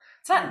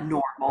It's not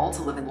normal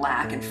to live in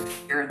lack and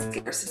fear and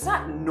scarcity. It's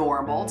not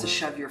normal to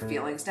shove your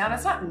feelings down.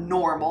 It's not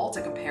normal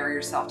to compare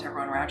yourself to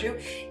everyone around you.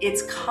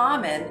 It's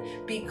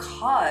common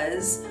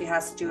because it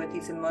has to do with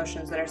these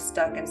emotions that are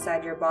stuck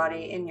inside your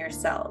body, in your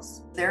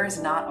cells. there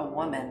is not a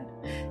woman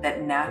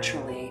that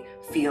naturally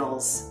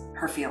feels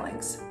her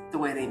feelings the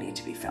way they need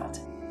to be felt.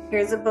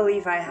 Here's a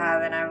belief I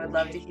have, and I would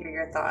love to hear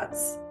your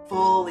thoughts.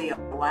 Fully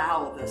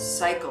allow the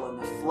cycle and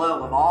the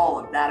flow of all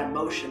of that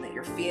emotion that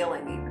you're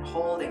feeling, that you've been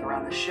holding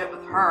around the shit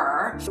with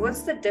her. So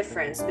what's the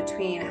difference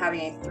between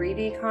having a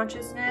 3D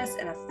consciousness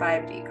and a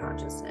 5D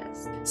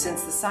consciousness?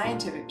 Since the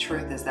scientific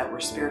truth is that we're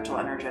spiritual,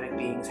 energetic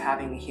beings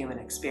having a human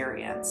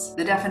experience,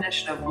 the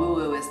definition of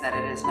woo-woo is that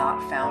it is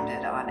not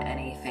founded on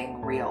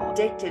anything real.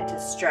 Addicted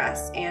to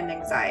stress and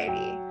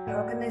anxiety,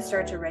 how can they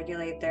start to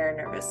regulate their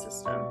nervous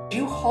system?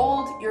 You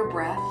hold your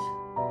breath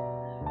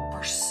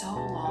for so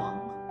long,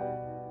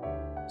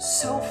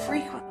 so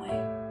frequently,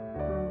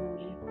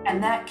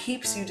 and that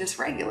keeps you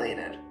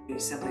dysregulated. You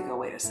simply go,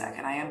 wait a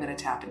second, I am going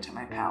to tap into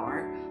my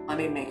power. Let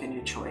me make a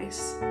new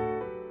choice.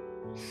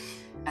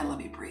 And let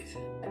me breathe.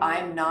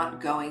 I'm not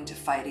going to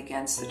fight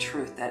against the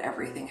truth that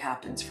everything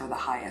happens for the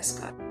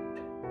highest good,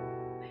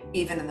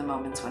 even in the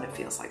moments when it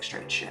feels like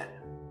straight shit.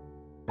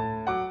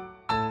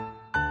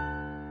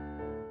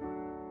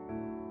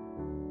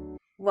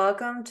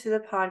 Welcome to the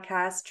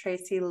podcast,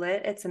 Tracy,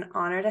 Litt. It's an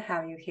honor to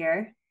have you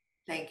here.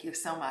 Thank you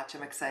so much.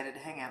 I'm excited to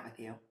hang out with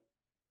you.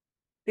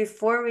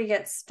 Before we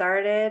get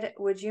started,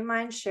 would you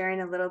mind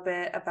sharing a little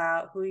bit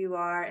about who you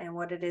are and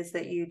what it is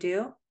that you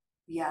do?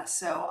 Yeah,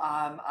 so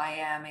I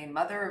am a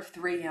mother of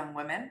 3 young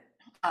women.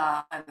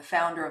 I'm the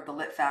founder of the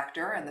Litt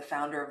Factor and the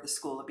founder of the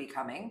School of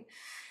Becoming.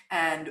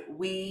 And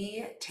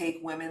we take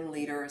women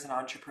leaders and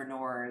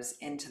entrepreneurs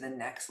into the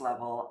next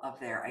level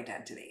of their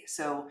identity.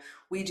 So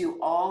we do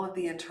all of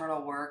the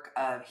internal work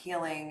of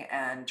healing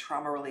and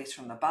trauma release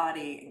from the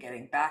body and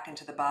getting back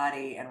into the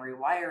body and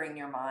rewiring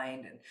your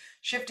mind and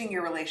shifting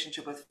your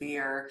relationship with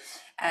fear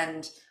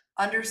and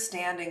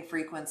understanding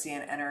frequency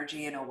and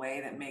energy in a way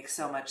that makes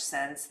so much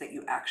sense that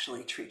you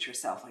actually treat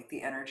yourself like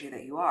the energy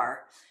that you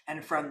are.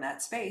 And from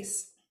that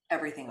space,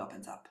 everything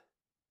opens up.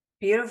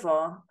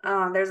 Beautiful.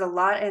 There's a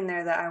lot in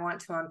there that I want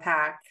to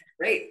unpack.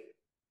 Great.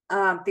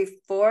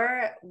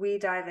 Before we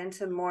dive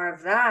into more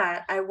of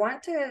that, I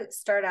want to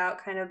start out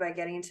kind of by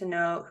getting to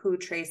know who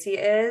Tracy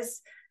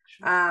is.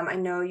 Sure. I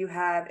know you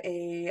have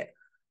a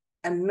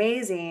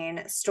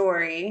amazing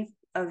story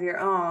of your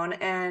own,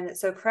 and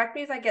so correct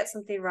me if I get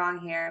something wrong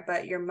here,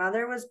 but your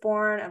mother was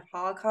born of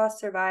Holocaust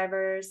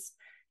survivors.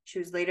 She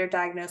was later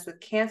diagnosed with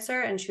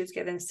cancer, and she was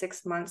given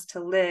 6 months to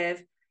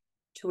live,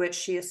 to which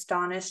she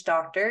astonished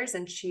doctors,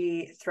 and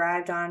she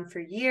thrived on for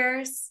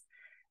years,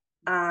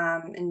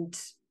 and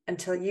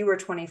until you were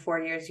 24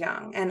 years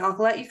young. And I'll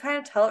let you kind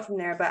of tell it from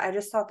there, but I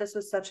just thought this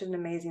was such an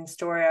amazing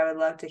story. I would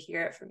love to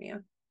hear it from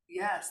you.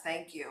 Yes,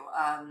 thank you.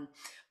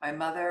 My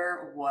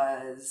mother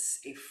was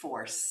a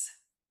force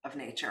of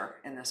nature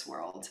in this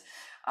world.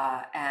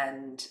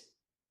 And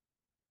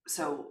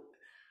so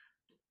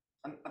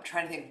I'm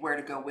trying to think where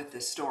to go with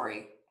this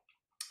story.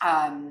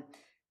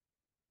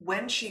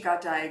 When she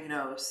got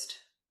diagnosed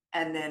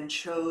and then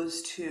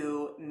chose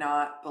to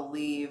not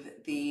believe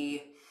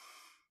the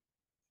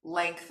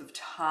length of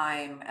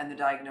time and the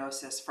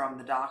diagnosis from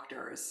the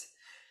doctors,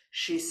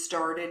 she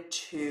started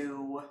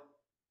to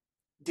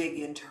dig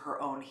into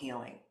her own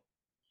healing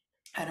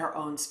and her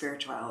own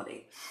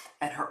spirituality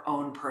and her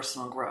own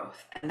personal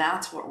growth. And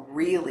that's what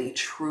really,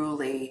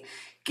 truly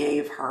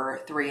gave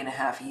her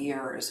 3.5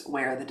 years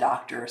where the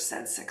doctor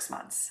said 6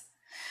 months.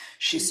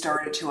 She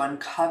started to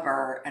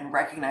uncover and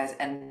recognize,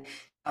 and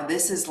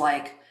this is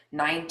like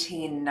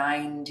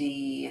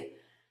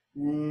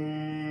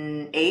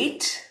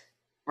 1998,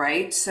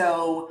 right?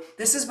 So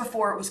this is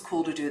before it was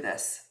cool to do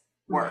this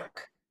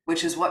work,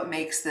 which is what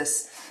makes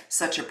this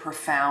such a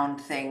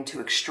profound thing to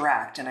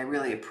extract. And I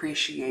really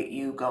appreciate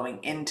you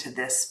going into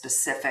this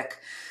specific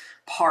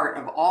part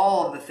of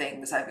all of the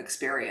things I've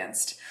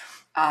experienced.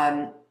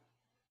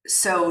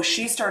 So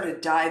she started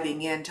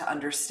diving in to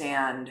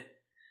understand,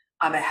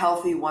 I'm a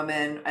healthy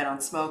woman, I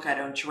don't smoke, I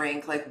don't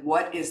drink, like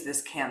what is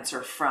this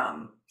cancer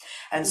from?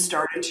 And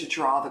started to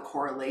draw the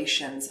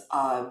correlations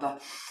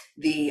of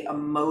the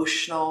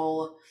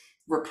emotional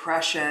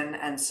repression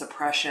and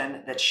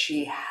suppression that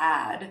she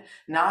had,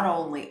 not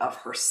only of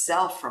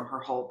herself from her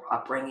whole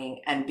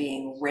upbringing and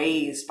being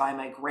raised by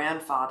my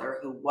grandfather,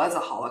 who was a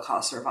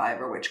Holocaust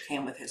survivor, which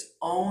came with his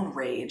own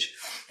rage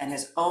and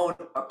his own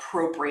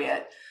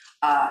appropriate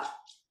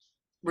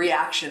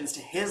reactions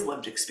to his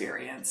lived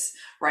experience,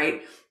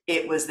 right?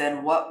 It was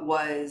then what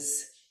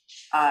was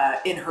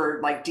in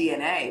her like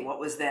DNA, what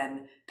was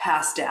then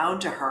passed down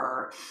to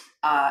her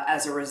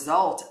as a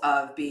result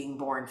of being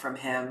born from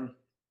him.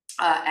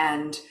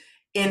 And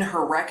in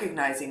her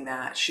recognizing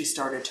that, she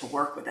started to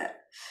work with it.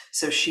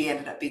 So she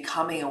ended up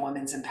becoming a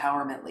women's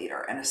empowerment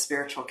leader and a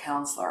spiritual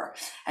counselor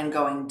and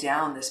going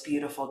down this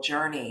beautiful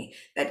journey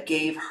that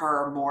gave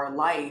her more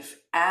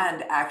life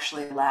and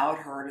actually allowed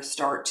her to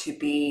start to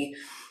be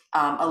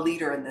a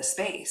leader in this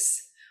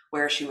space,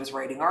 where she was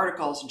writing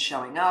articles and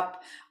showing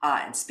up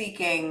and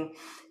speaking.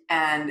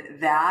 And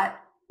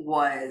that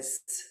was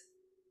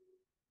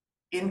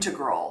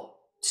integral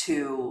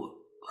to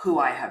who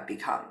I have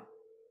become,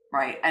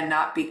 right? And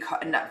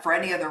not for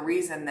any other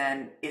reason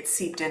than it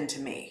seeped into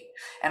me.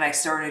 And I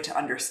started to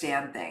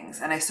understand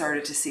things, and I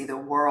started to see the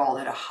world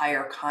at a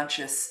higher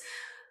conscious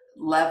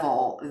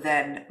level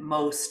than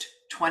most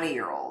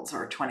 20-year-olds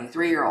or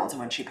 23-year-olds. And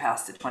when she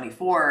passed at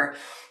 24,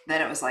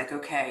 then it was like,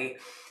 okay,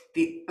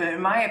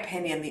 in my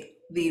opinion,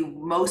 the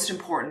most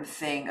important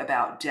thing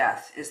about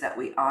death is that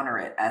we honor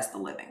it as the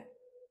living.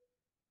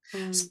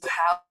 Mm, So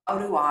how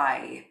do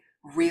I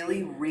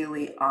really,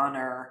 really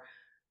honor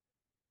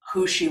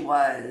who she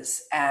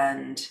was,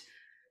 and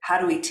how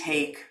do we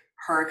take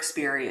her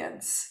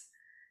experience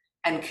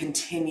and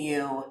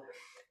continue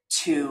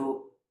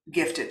to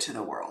gift it to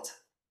the world?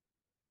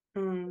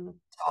 mm.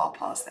 So I'll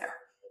pause there.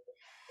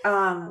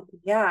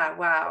 Yeah,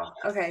 wow.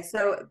 Okay,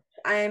 so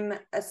I'm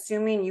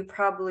assuming you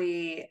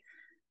probably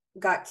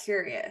got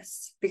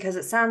curious because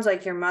it sounds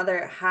like your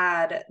mother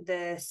had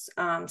this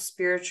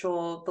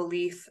spiritual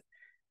belief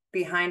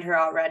behind her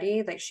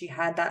already. Like she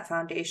had that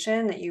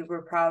foundation that you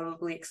were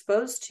probably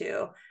exposed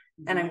to.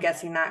 And I'm Mhm.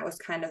 guessing that was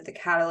kind of the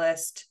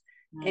catalyst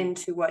Mhm.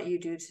 into what you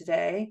do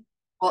today.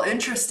 Well,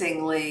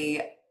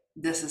 interestingly,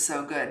 this is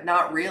so good.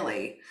 Not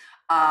really,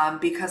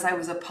 because I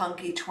was a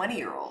punky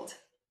 20-year-old.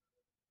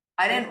 Mm,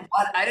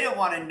 I didn't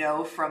want to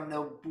know from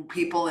the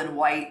people in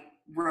white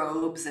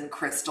robes and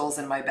crystals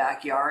in my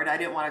backyard. I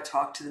didn't want to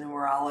talk to the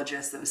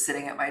numerologist that was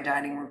sitting at my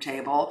dining room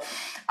table.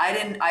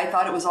 I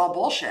thought it was all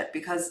bullshit,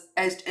 because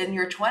as in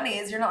your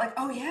 20s, you're not like,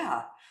 oh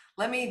yeah,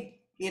 let me,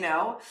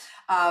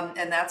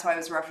 and that's why I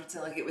was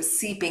referencing, like, it was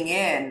seeping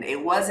in.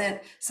 It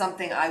wasn't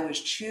something I was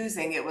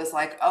choosing. It was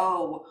like,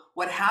 oh,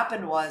 what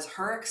happened was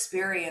her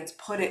experience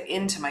put it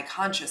into my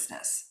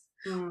consciousness.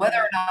 Whether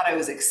mm, or not I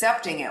was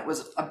accepting it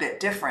was a bit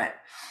different.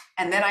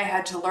 And then I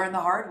had to learn the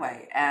hard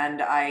way.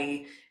 And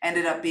I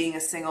ended up being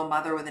a single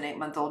mother with an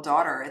 8-month-old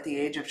daughter at the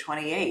age of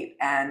 28,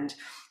 and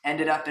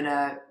ended up in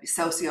a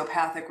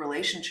sociopathic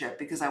relationship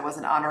because I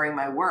wasn't honoring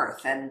my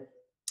worth. And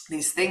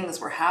these things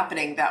were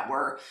happening that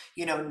were,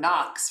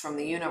 knocks from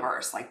the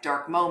universe, like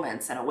dark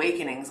moments and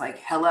awakenings, like,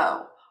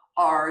 hello,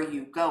 are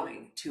you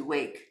going to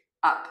wake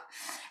up?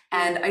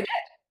 And mm. I,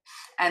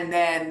 and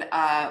then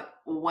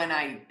when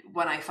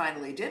I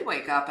finally did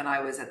wake up, and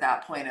I was at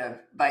that point of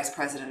vice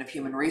president of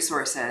human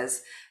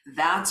resources,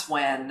 that's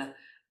when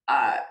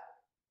uh,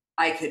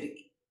 I could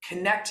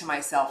connect to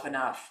myself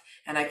enough,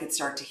 and I could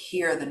start to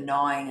hear the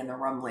gnawing and the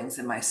rumblings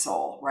in my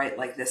soul, right?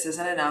 Like, this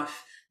isn't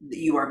enough.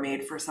 You are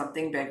made for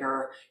something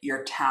bigger.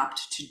 You're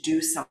tapped to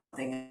do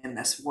something in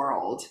this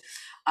world,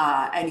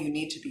 and you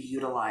need to be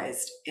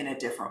utilized in a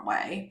different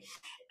way.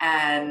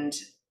 And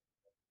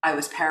I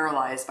was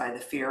paralyzed by the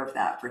fear of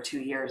that for 2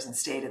 years and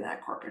stayed in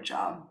that corporate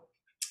job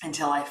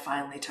until I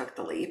finally took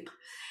the leap.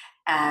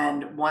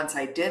 And once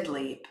I did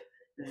leap,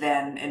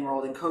 then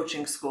enrolled in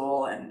coaching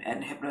school and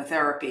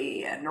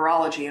hypnotherapy and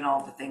neurology and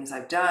all the things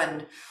I've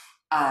done.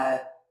 Uh,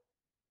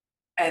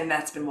 and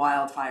that's been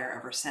wildfire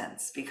ever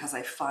since, because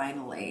I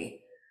finally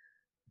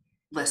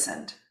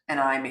listened and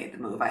I made the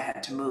move I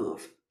had to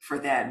move for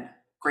then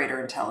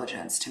greater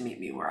intelligence to meet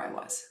me where I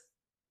was.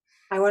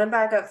 I want to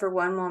back up for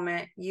one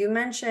moment. You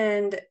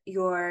mentioned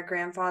your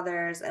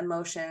grandfather's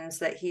emotions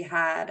that he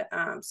had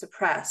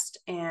suppressed,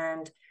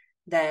 and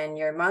then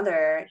your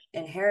mother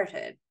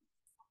inherited.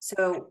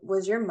 So,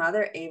 was your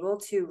mother able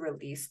to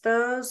release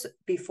those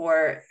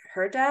before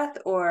her death,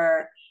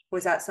 or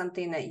was that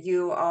something that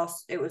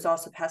it was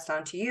also passed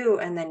on to you,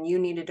 and then you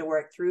needed to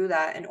work through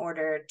that in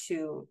order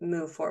to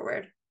move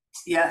forward?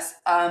 Yes,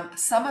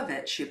 some of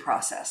it she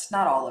processed,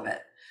 not all of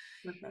it.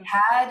 Okay.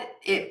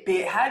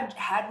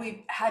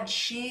 Had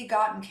she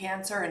gotten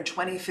cancer in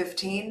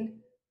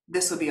 2015,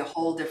 this would be a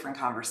whole different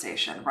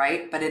conversation,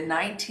 right? But in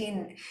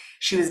 19,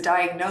 she was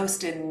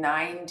diagnosed in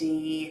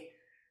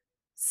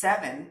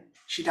 97.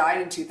 She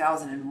died in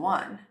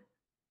 2001.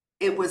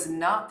 It was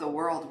not the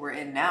world we're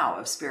in now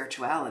of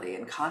spirituality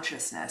and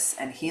consciousness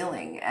and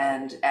healing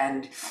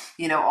and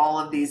all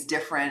of these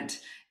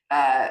different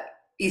uh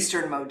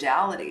Eastern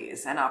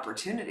modalities and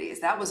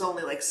opportunities. That was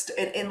only like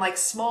in like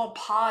small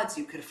pods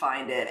you could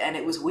find it, and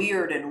it was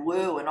weird and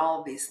woo and all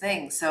of these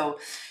things. So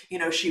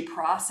she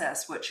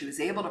processed what she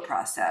was able to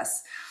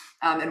process.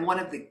 And one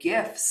of the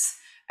gifts,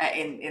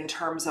 in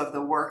terms of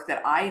the work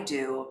that I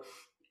do,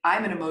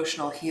 I'm an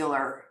emotional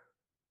healer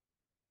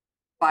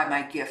by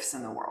my gifts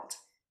in the world,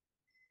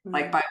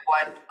 like Mm. by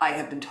what I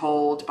have been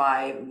told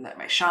by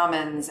my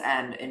shamans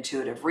and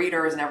intuitive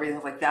readers and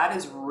everything. Like, that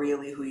is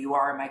really who you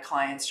are. And my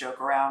clients joke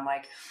around,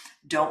 like,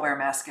 don't wear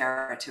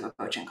mascara to a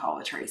coaching call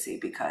with Tracy,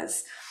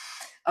 because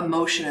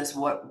emotion is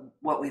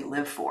what we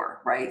live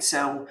for, right?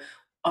 So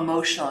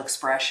emotional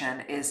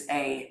expression is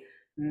a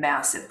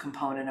massive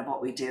component of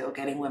what we do,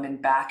 getting women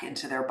back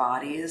into their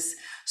bodies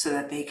so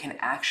that they can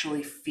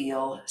actually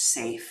feel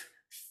safe,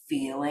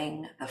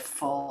 feeling the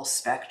full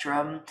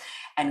spectrum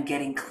and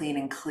getting clean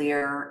and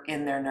clear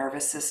in their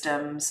nervous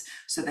systems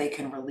so they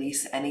can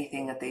release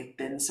anything that they've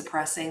been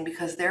suppressing,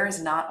 because there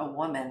is not a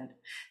woman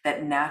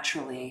that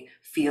naturally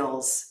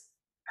feels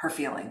her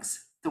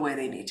feelings the way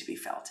they need to be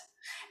felt.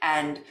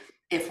 And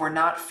if we're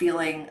not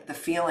feeling the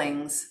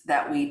feelings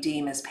that we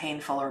deem as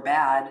painful or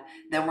bad,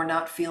 then we're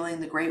not feeling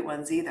the great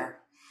ones either.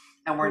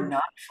 And we're Mhm.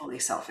 not fully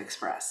self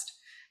expressed.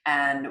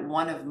 And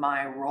one of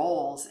my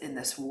roles in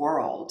this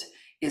world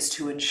is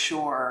to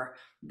ensure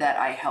that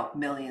I help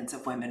millions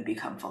of women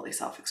become fully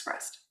self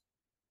expressed.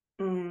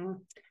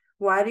 Mm.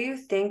 Why do you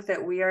think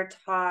that we are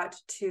taught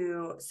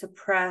to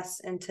suppress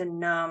and to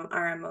numb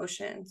our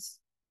emotions?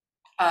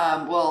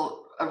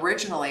 Well,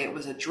 originally it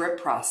was a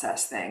drip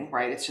process thing,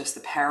 right? It's just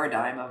the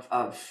paradigm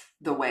of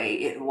the way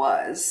it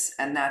was.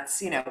 And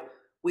that's,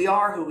 we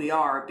are who we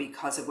are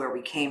because of where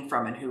we came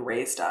from and who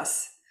raised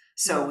us.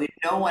 So Mm.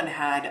 no one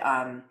had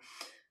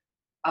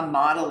a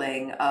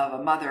modeling of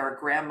a mother, a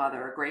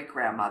grandmother, a great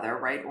grandmother,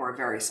 right? Or a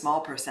very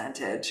small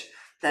percentage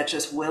that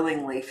just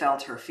willingly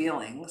felt her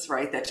feelings,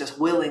 right? That just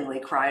willingly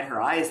cried her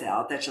eyes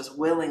out, that just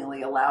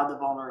willingly allowed the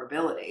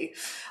vulnerability.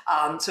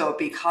 So it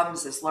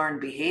becomes this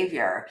learned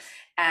behavior.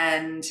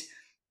 And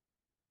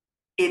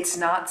it's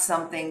not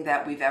something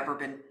that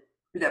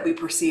that we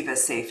perceive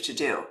as safe to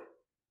do,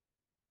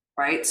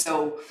 right?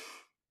 So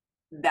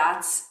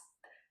that's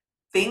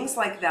things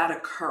like that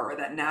occur,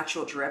 that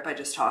natural drip I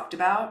just talked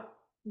about.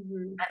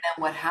 Mhm. And then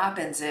what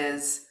happens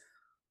is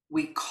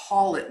we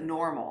call it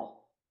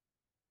normal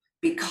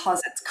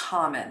because it's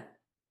common,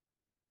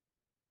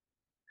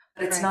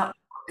 but Right.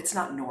 it's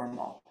not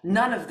normal.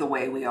 None of the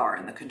way we are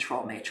in the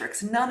control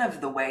matrix, none of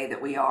the way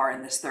that we are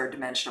in this third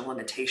dimension of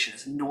limitation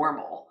is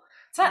normal.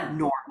 It's not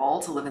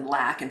normal to live in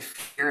lack and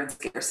fear and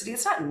scarcity.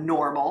 It's not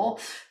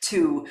normal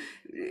to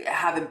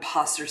have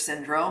imposter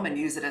syndrome and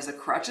use it as a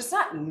crutch. It's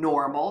not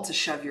normal to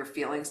shove your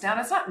feelings down.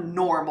 It's not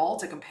normal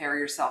to compare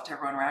yourself to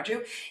everyone around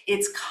you.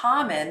 It's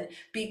common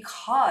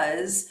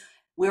because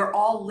we're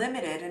all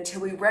limited until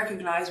we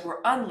recognize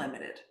we're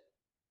unlimited.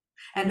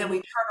 And then Mhm. we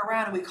turn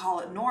around and we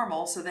call it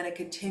normal. So then it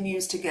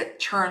continues to get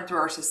churned through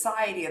our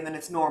society, and then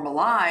it's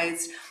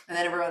normalized. And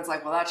then everyone's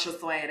like, well, that's just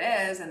the way it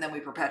is. And then we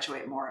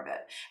perpetuate more of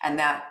it. And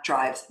that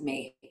drives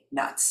me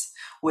nuts,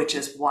 which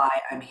is why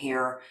I'm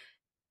here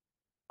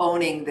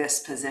owning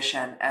this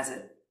position as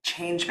a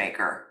change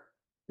maker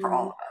for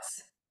all Mhm. of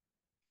us.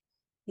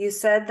 You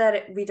said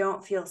that we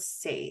don't feel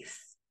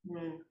safe.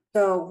 Mm,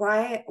 So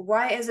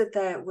why is it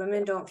that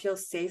women don't feel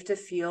safe to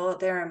feel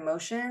their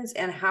emotions,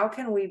 and how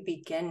can we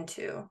begin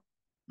to?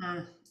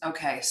 mm.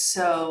 Okay.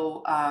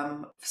 So,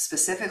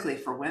 specifically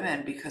for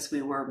women, because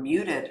we were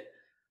muted,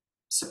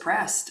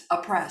 suppressed,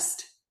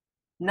 oppressed,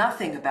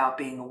 nothing about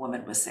being a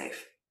woman was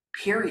safe,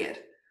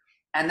 period.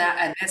 And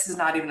this is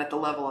not even at the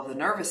level of the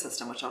nervous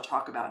system, which I'll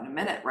talk about in a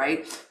minute,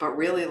 right? But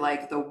really,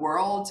 like, the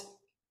world,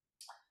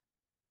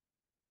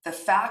 the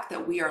fact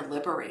that we are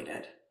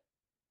liberated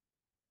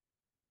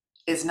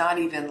is not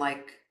even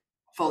like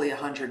fully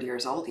 100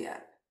 years old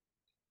yet.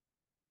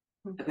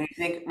 Like, when you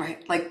think,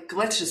 right, like,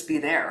 let's just be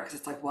there, because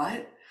it's like,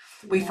 what?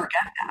 We Yeah.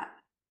 forget that.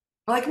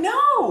 We're like,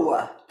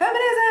 no,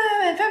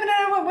 feminism and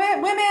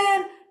feminine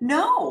women,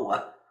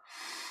 no.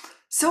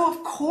 So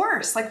of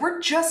course, like, we're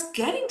just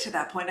getting to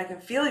that point. I can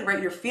feel it,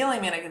 right? You're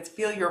feeling me, and I can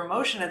feel your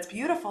emotion. It's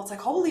beautiful. It's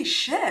like, holy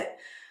shit.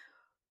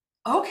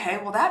 Okay,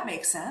 well, that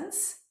makes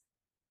sense.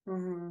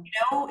 Hmm.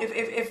 Know,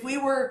 if we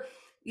were,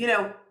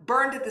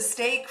 burned at the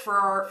stake for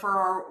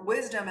our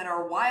wisdom and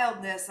our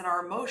wildness and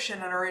our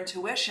emotion and our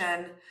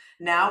intuition,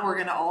 now we're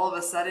gonna all of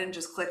a sudden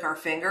just click our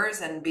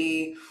fingers and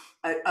be,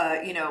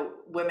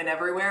 women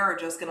everywhere are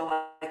just gonna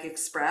like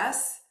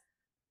express,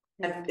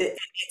 and Yeah.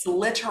 it's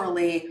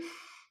literally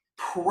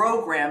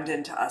programmed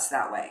into us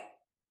that way,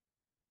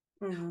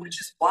 Hmm.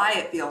 which is why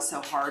it feels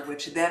so hard,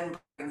 which then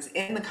brings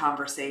in the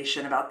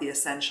conversation about the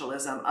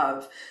essentialism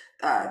of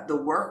the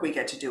work we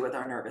get to do with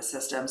our nervous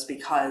systems,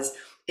 because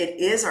it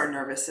is our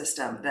nervous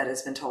system that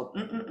has been told,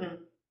 mm-mm-mm.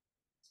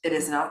 It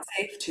is not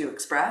safe to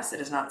express. It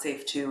is not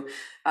safe to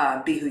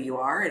be who you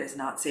are. It is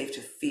not safe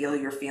to feel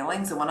your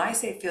feelings. And when I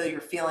say feel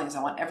your feelings,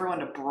 I want everyone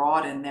to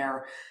broaden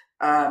their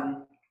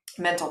um,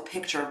 mental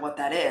picture of what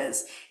that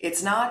is.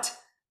 It's not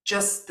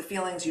just the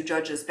feelings you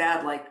judge as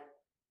bad, like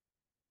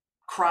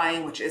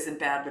crying, which isn't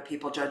bad, but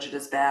people judge it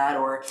as bad,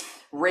 or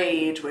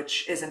rage,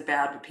 which isn't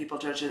bad, but people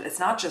judge it. It's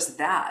not just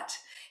that.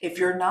 If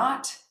you're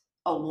not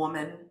a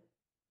woman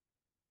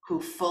who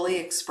fully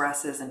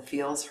expresses and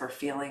feels her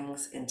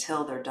feelings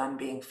until they're done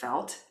being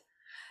felt,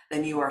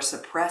 then you are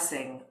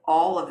suppressing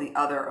all of the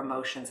other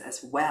emotions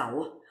as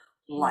well,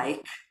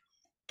 like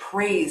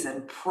praise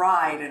and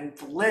pride and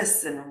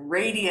bliss and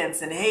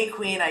radiance and hey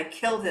queen, I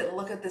killed it, and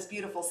look at this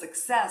beautiful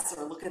success,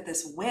 or look at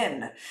this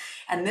win.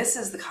 And this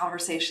is the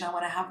conversation I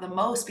want to have the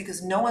most,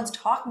 because no one's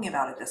talking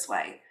about it this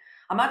way.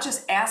 I'm not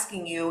just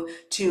asking you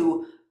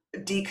to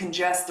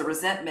decongest the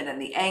resentment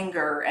and the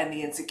anger and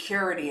the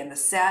insecurity and the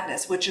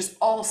sadness, which is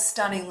all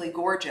stunningly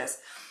gorgeous.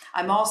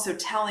 I'm also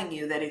telling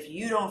you that if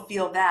you don't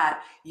feel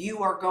that,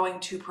 you are going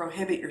to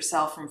prohibit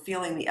yourself from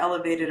feeling the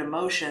elevated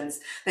emotions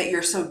that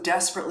you're so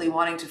desperately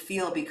wanting to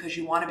feel because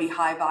you want to be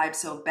high vibe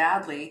so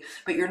badly,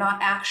 but you're not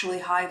actually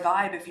high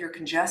vibe if you're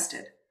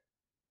congested.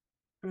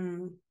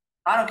 Mm,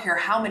 I don't care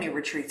how many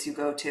retreats you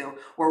go to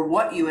or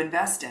what you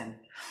invest in.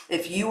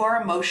 If you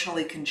are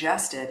emotionally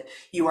congested,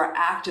 you are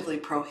actively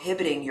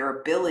prohibiting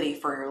your ability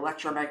for your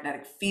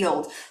electromagnetic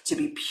field to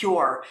be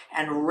pure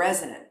and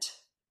resonant.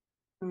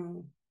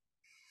 mm.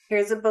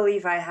 Here's a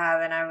belief I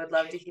have, and I would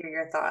love to hear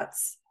your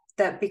thoughts.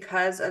 That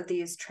because of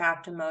these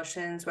trapped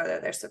emotions, whether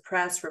they're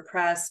suppressed,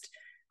 repressed,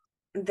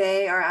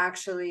 they are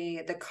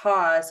actually the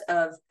cause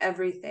of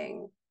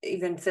everything,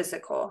 even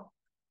physical.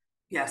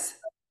 Yes,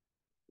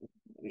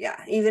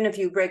 Yeah, even if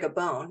you break a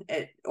bone,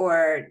 it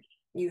or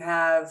you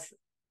have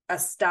a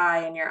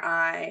sty in your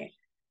eye,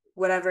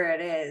 whatever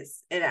it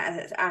is, it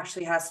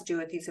actually has to do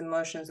with these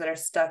emotions that are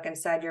stuck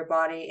inside your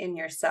body in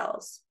your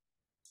cells.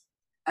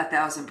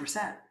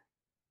 1,000%.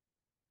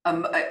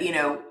 You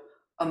know,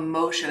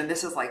 emotion, and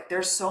this is like,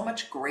 there's so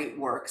much great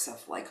works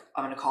of like,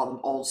 I'm going to call them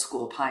old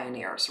school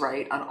pioneers,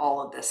 right? On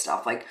all of this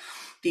stuff. Like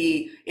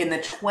in the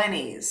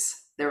 20s,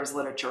 there was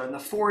literature. In the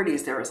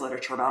 40s, there was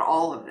literature about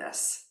all of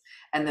this.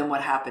 And then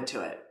what happened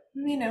to it?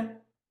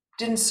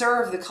 Didn't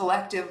serve the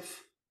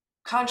collective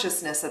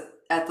consciousness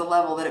at the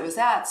level that it was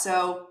at.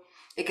 So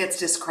it gets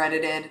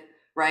discredited,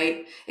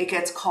 right? It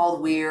gets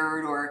called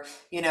weird or,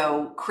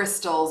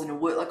 crystals and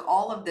wood, like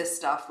all of this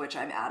stuff, which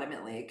I'm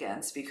adamantly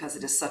against because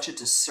it is such a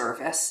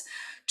disservice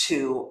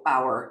to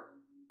our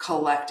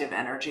collective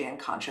energy and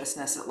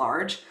consciousness at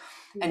large.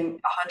 And Mhm.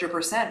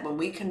 100%, when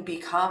we can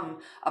become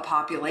a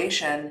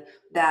population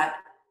that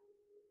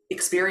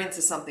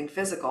experiences something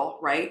physical,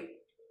 right?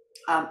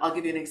 I'll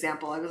give you an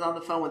example. I was on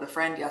the phone with a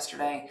friend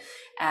yesterday,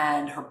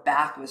 and her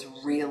back was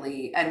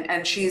really,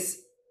 and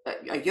she's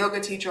a yoga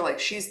teacher, like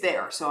she's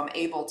there, so I'm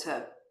able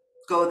to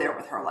go there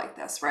with her like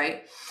this,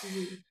 right?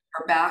 Mhm.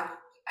 Her back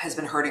has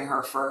been hurting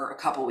her for a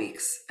couple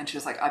weeks, and she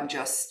was like, I'm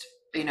just,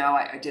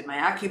 I did my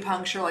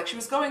acupuncture, like she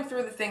was going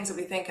through the things that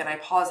we think, and I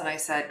paused and I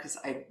said, because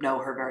I know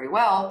her very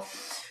well,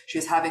 she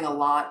was having a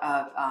lot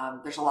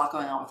of, there's a lot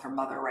going on with her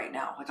mother right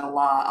now, like a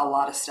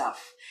lot of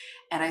stuff.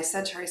 And I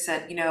said to her, I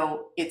said,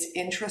 it's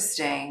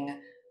interesting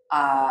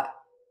uh,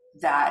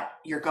 that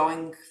you're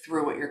going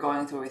through what you're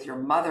going through with your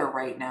mother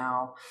right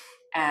now.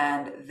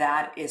 And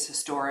that is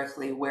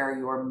historically where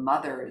your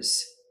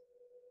mother's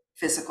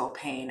physical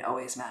pain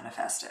always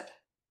manifested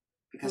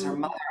because her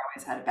mother Mhm.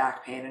 always had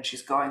back pain and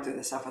she's going through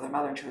this stuff with her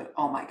mother and she was,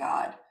 oh my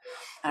God.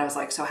 And I was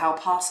like, so how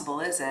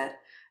possible is it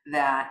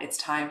that it's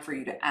time for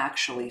you to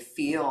actually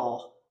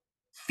feel,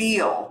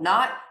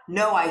 not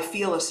know I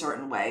feel a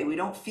certain way. We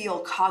don't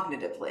feel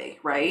cognitively,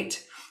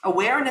 right?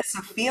 Awareness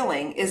of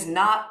feeling is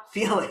not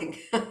feeling.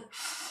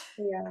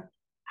 Yeah.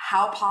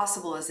 How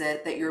possible is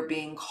it that you're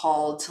being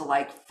called to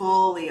like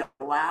fully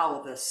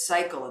allow the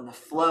cycle and the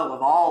flow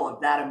of all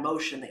of that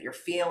emotion that you're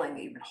feeling,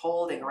 that you've been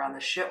holding around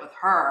the shit with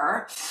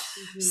her,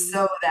 Mhm.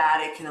 so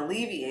that it can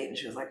alleviate? And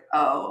she was like,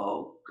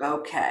 oh,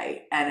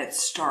 okay. And it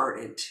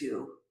started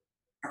to,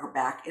 her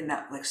back in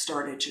that, like,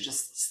 started to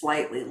just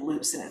slightly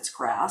loosen its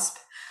grasp.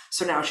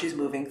 So now she's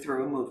moving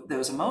through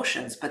those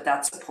emotions, but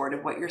that's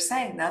supportive what you're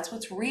saying. That's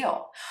what's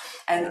real.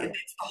 And Yeah.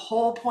 it's the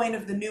whole point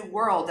of the new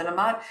world. And I'm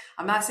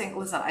not saying,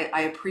 listen,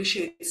 I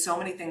appreciate so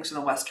many things from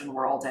the Western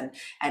world and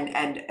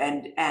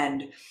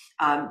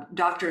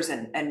doctors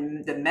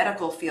and the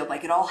medical field,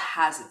 like it all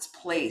has its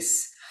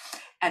place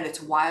and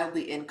it's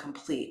wildly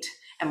incomplete.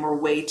 And we're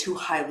way too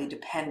highly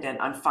dependent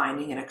on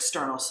finding an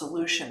external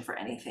solution for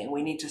anything.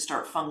 We need to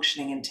start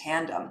functioning in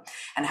tandem.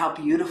 And how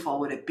beautiful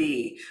would it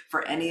be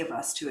for any of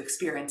us to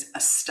experience a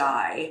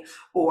sty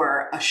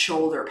or a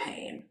shoulder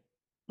pain?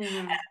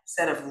 Mhm.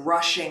 Instead of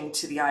rushing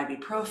to the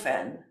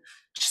ibuprofen,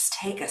 just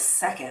take a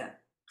second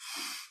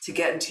to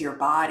get into your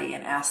body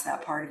and ask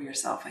that part of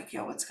yourself, like,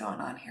 yo, what's going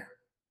on here?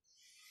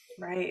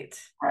 Right.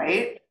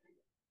 Right?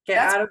 Get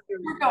That's, out of your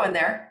we're going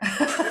there.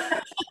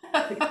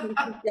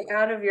 get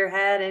out of your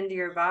head into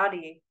your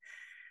body.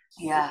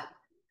 Yeah,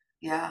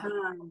 yeah.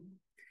 Um,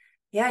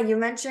 yeah, you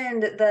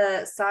mentioned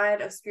the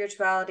side of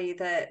spirituality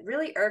that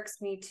really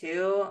irks me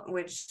too,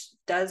 which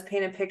does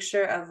paint a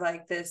picture of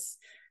like this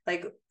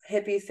like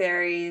hippie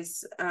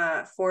fairies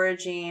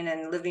foraging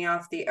and living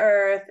off the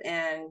earth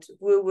and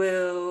woo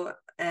woo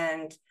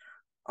and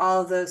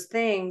all of those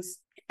things.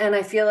 And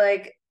I feel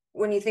like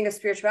when you think of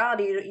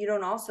spirituality, you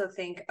don't also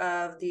think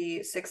of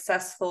the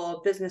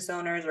successful business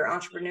owners or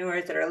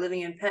entrepreneurs that are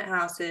living in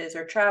penthouses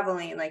or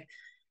traveling. Like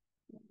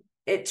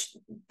it's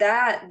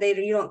that they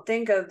you don't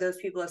think of those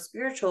people as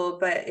spiritual,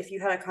 but if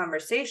you had a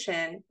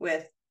conversation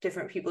with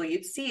different people,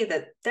 you'd see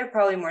that they're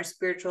probably more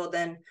spiritual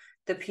than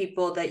the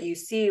people that you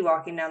see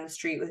walking down the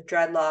street with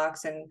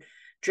dreadlocks and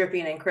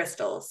dripping in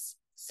crystals.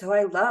 So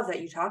I love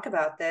that you talk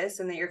about this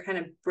and that you're kind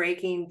of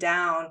breaking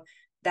down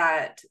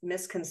that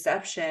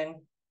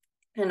misconception.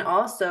 And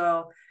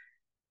also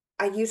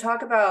you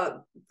talk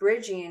about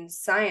bridging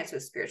science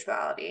with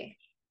spirituality.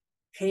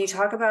 Can you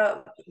talk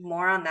about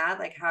more on that,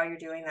 like how you're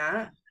doing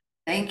that?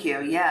 Thank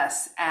you.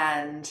 Yes.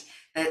 And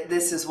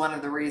this is one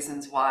of the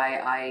reasons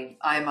why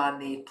I'm on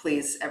the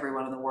please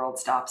everyone in the world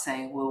stop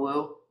saying woo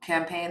woo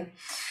campaign,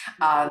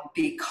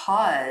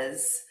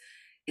 because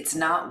it's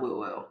not woo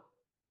woo.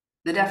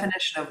 The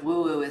definition of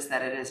woo woo is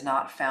that it is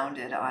not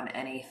founded on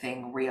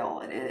anything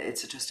real.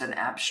 It's just an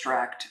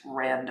abstract,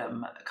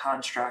 random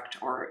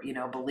construct or,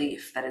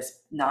 belief that is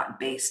not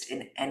based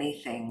in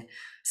anything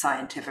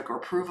scientific or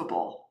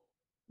provable.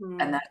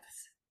 And Mm,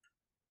 that's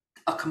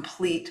a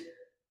complete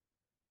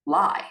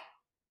lie.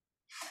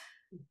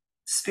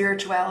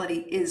 Spirituality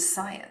is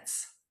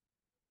science.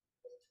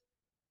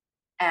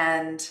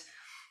 And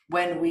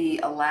when we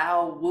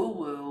allow woo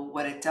woo,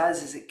 what it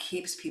does is it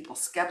keeps people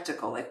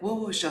skeptical. Like woo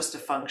woo is just a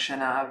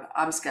function of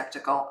I'm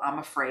skeptical, I'm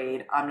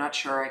afraid, I'm not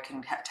sure I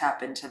can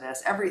tap into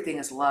this. Everything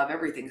is love,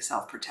 everything is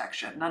self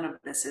protection. None of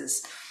this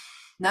is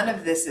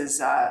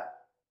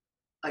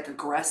like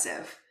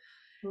aggressive.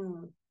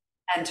 mm,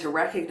 And to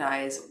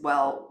recognize,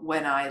 well,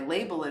 when I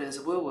label it as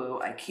woo woo,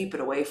 I keep it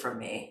away from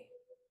me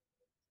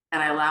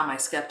and I allow my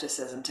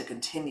skepticism to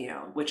continue,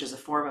 which is a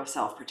form of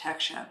self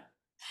protection.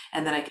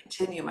 And then I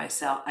continue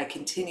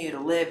to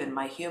live in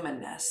my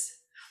humanness,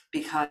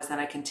 because then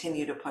I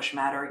continue to push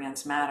matter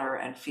against matter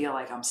and feel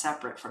like I'm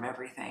separate from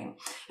everything.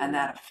 And mm,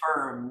 that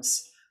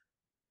affirms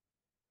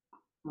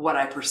what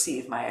I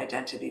perceive my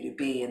identity to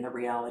be in the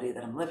reality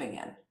that I'm living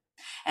in.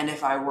 And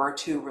if I were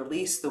to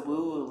release the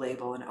woo woo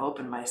label and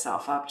open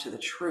myself up to the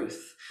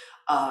truth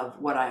of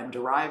what I am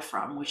derived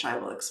from, which I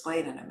will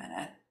explain in a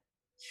minute,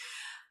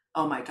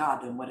 oh my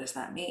God, then what does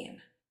that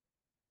mean?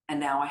 And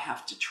now I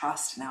have to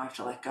trust, now I have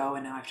to let go,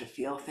 and now I have to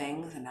feel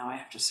things, and now I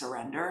have to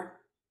surrender.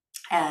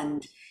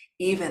 And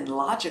even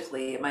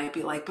logically, it might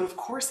be like, but of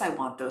course I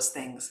want those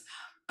things.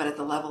 But at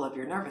the level of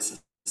your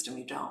nervous system,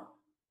 you don't,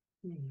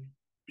 mm,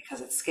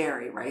 because it's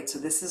scary, right? So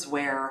this is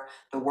where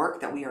the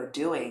work that we are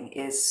doing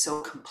is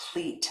so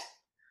complete.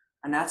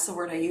 And that's the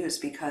word I use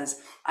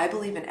because I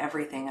believe in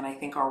everything. And I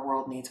think our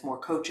world needs more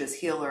coaches,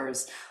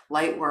 healers,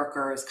 light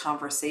workers,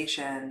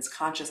 conversations,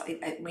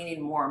 we need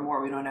more and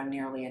more. We don't have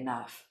nearly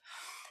enough.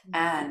 mm,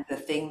 And the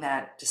thing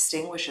that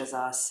distinguishes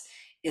us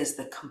is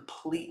the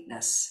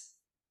completeness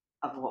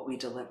of what we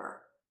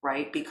deliver,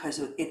 right?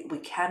 Because we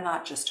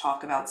cannot just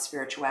talk about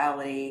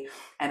spirituality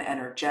and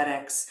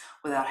energetics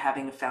without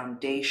having a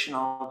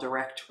foundational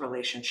direct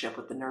relationship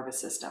with the nervous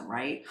system,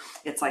 right?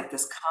 It's like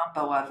this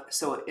combo of,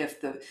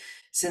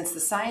 since the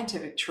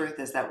scientific truth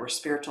is that we're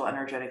spiritual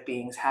energetic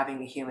beings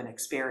having a human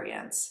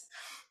experience,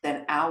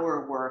 then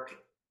our work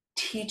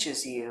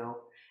teaches you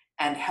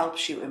and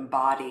helps you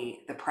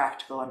embody the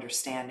practical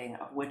understanding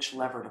of which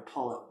lever to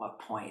pull at what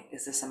point.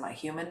 Is this in my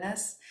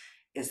humanness?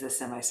 Is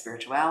this in my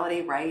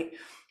spirituality, right?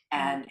 mm,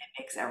 And it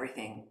makes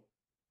everything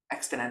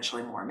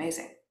exponentially more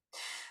amazing.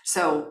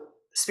 So,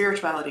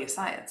 spirituality is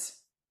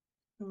science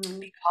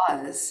mm,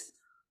 because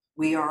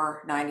we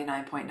are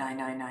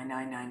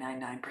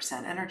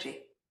 99.9999999% energy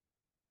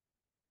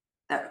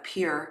that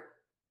appear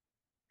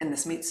in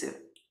this meat suit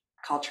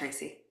called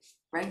Tracy,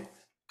 right?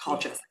 Called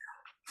yeah. Jessica.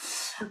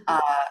 Uh,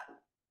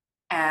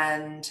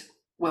 And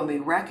when we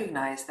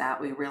recognize that,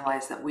 we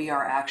realize that we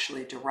are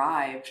actually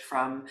derived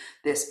from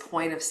this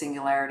point of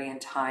singularity in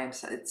time.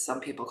 So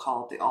some people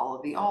call it the all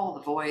of the all,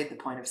 the void, the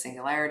point of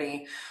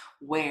singularity,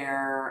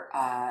 where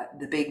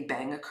the Big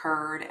Bang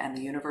occurred and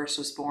the universe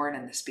was born,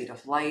 and the speed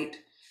of light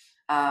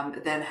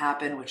then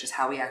happened, which is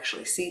how we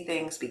actually see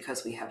things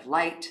because we have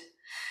light.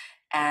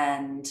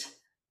 And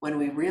when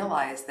we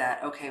realize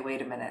that, okay,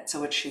 wait a minute. So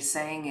what she's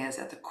saying is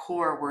at the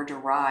core, we're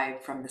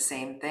derived from the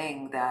same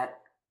thing that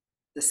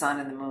the sun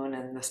and the moon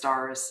and the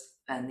stars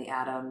and the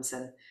atoms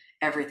and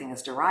everything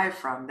is derived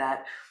from,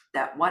 that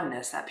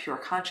oneness, that pure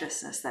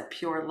consciousness, that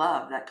pure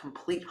love, that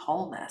complete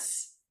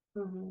wholeness.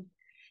 Mhm,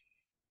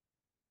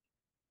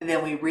 And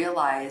then we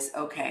realize,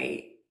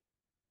 okay,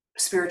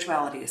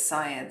 spirituality is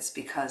science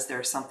because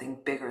there's something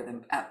bigger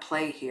than at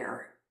play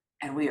here,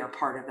 and we are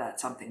part of that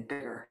something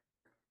bigger,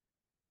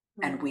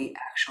 and mm, we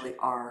actually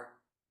are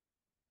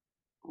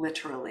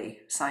literally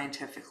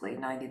scientifically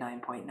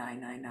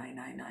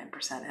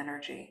 99.99999%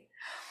 energy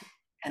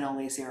and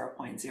only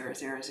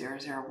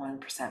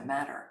 0.00001%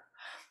 matter.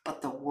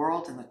 But the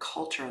world and the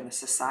culture and the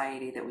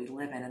society that we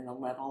live in and the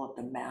level of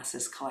the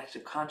masses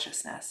collective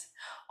consciousness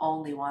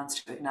only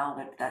wants to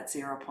acknowledge that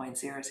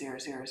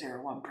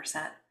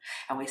 0.00001%.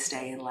 And we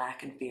stay in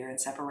lack and fear and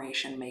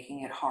separation,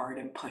 making it hard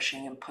and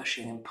pushing and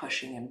pushing and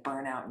pushing and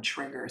burnout and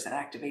triggers and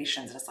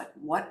activations. And it's like,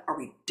 what are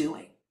we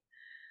doing?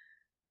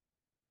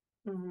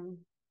 mhm,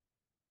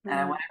 And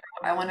mhm.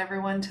 I want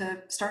everyone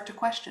to start to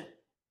question.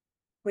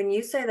 When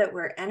you say that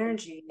we're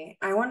energy,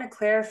 I want to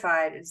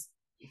clarify is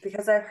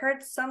because I've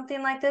heard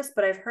something like this,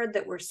 but I've heard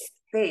that we're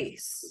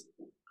space.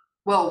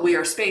 Well, we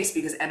are space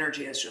because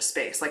energy is just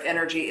space. Like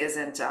energy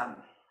isn't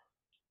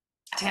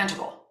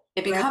tangible.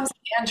 It Right. becomes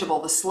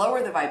tangible the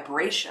slower the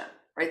vibration,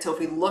 right? So if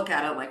we look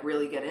at it, like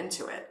really get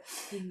into it,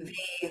 Mhm,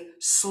 the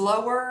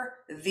slower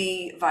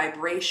the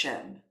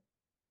vibration,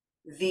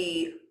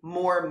 the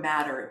more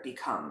matter it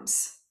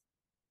becomes.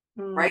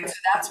 right? Mm, So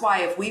that's why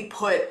if we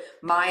put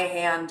my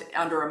hand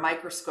under a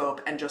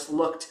microscope and just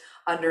looked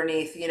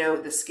underneath,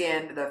 the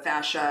skin, the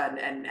fascia,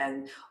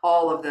 and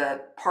all of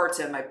the parts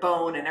of my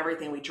bone and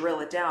everything, we drill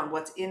it down.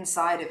 What's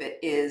inside of it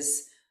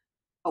is,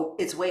 oh,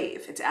 it's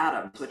wave, it's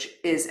atoms, which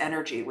is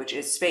energy, which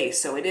is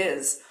space. So it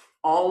is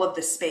all of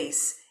the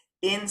space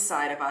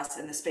inside of us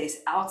and the space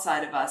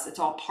outside of us. It's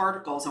all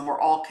particles and we're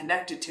all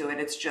connected to it.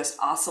 It's just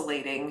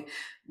oscillating,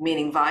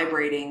 meaning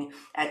vibrating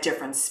at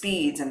different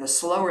speeds. And the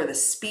slower the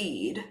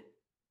speed,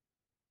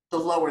 the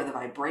lower the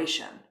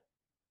vibration.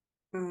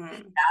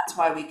 mm, That's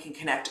why we can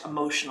connect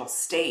emotional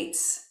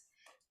states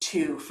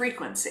to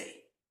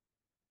frequency,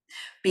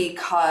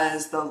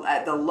 because the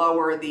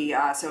lower the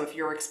so if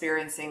you're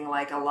experiencing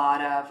like a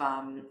lot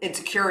of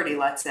insecurity,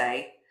 let's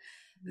say,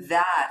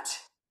 that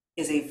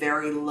is a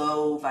very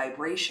low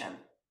vibration.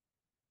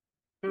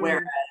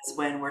 Whereas mm,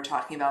 when we're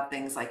talking about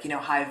things like,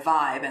 high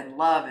vibe and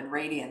love and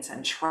radiance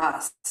and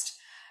trust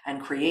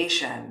and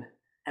creation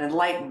and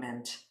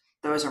enlightenment,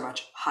 those are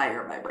much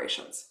higher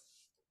vibrations.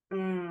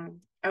 mm.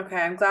 Okay,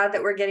 I'm glad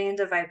that we're getting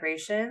into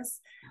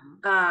vibrations.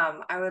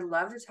 I would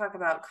love to talk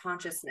about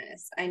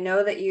consciousness. I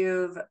know that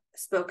you've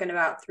spoken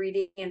about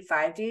 3D and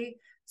 5D.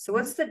 So Mhm.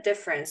 what's the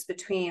difference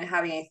between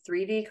having a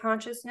 3D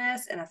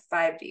consciousness and a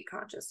 5D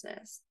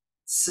consciousness?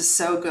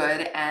 So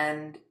good.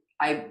 And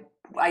I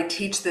I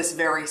teach this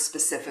very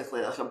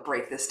specifically, like I'll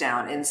break this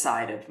down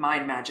inside of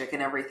mind magic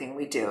and everything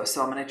we do.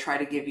 So I'm going to try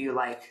to give you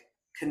like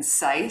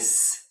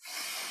concise.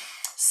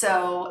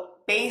 So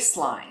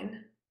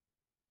baseline,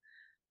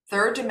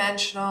 third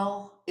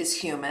dimensional is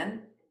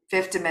human,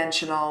 fifth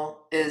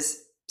dimensional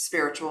is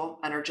spiritual,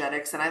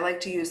 energetics. And I like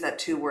to use that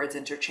two words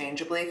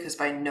interchangeably because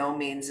by no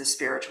means is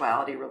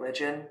spirituality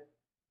religion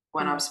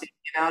when I'm Mm, speaking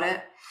about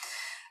it.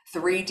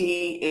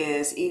 3D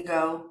is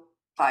ego,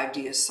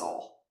 5D is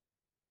soul,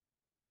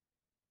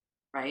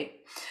 right?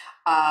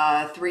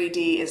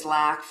 3D is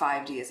lack,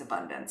 5D is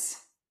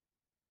abundance.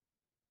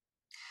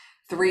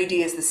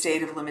 3D is the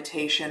state of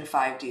limitation,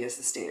 5D is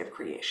the state of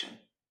creation,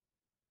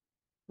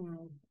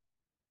 mm,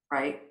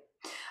 right?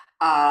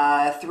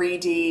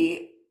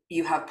 3D,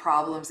 you have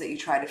problems that you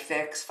try to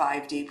fix,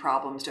 5D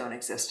problems don't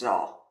exist at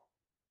all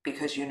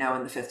because in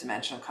the fifth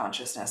dimension of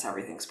consciousness,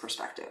 everything's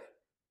perspective,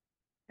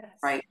 yes.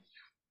 right?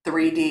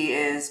 3D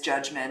is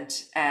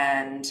judgment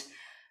and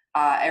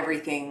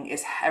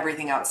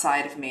everything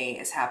outside of me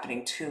is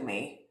happening to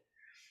me,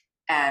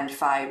 and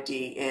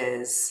 5D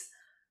is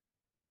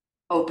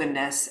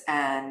openness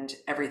and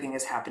everything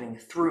is happening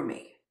through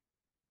me.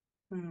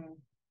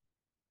 Mm,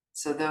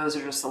 So those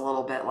are just a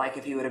little bit like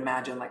if you would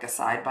imagine like a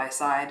side by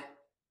side,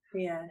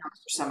 yeah.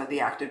 some of the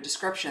active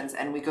descriptions,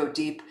 and we go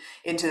deep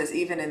into this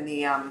even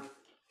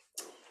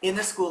in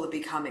the School of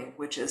Becoming,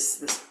 which is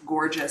this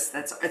gorgeous.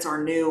 It's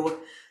our new.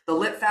 The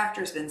Litt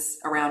Factor has been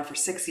around for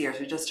 6 years.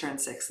 We just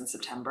turned 6 in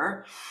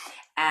September,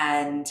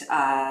 and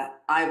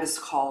I was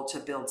called to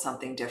build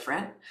something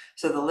different.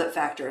 So the Litt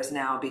Factor is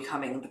now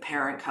becoming the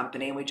parent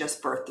company, and we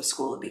just birthed the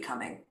School of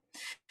Becoming.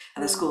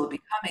 And the Mm, School of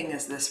Becoming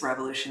is this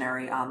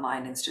revolutionary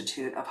online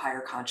institute of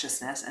higher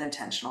consciousness and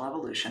intentional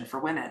evolution for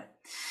women.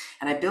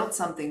 And I built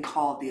something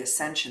called the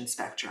Ascension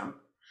Spectrum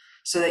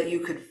so that you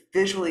could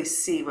visually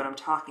see what I'm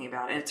talking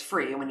about. And it's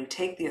free. And when you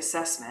take the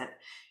assessment,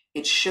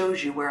 it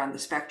shows you where on the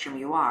spectrum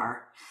you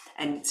are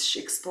and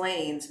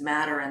explains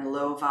matter and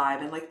low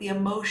vibe and like the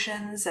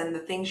emotions and the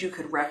things you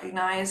could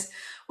recognize,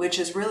 which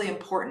is really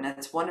important. And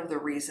it's one of the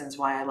reasons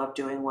why I love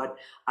doing what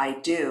I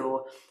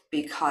do,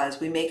 because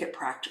we make it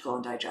practical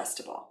and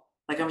digestible.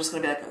 Like I'm just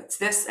going to be like, oh, it's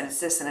this and it's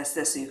this and it's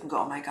this. So you can go,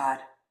 oh my God,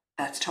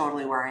 that's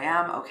totally where I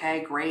am.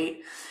 Okay,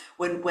 great.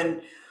 When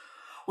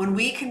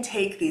we can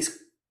take these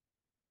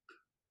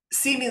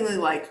seemingly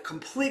like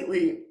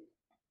completely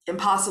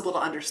impossible to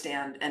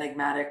understand,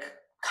 enigmatic,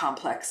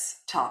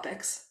 complex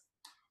topics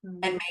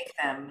and mm, make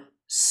them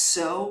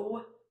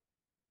so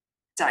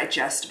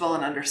digestible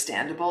and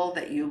understandable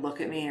that you look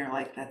at me and you're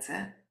like, that's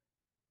it.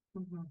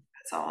 mhm,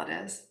 That's all it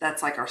is.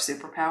 That's like our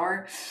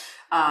superpower.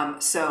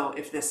 So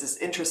if this is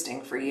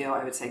interesting for you,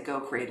 I would say go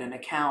create an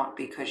account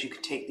because you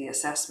could take the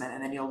assessment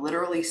and then you'll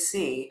literally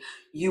see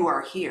you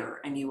are here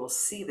and you will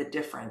see the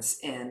difference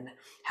in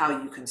how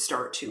you can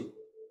start to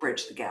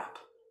bridge the gap.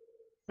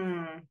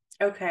 mm.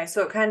 Okay,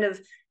 so it kind of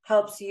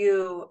helps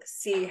you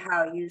see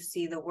how you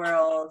see the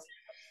world.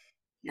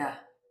 Yeah.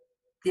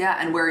 Yeah,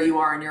 and where you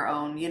are in your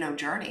own,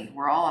 journey.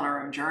 We're all on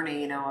our own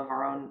journey, of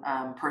our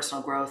own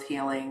personal growth,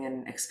 healing,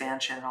 and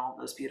expansion, and all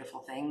those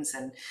beautiful things.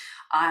 And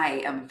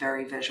I am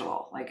very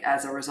visual, like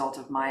as a result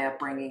of my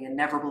upbringing and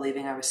never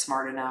believing I was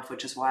smart enough,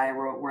 which is why I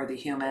wrote Worthy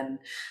Human,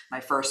 my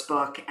first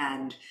book,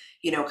 and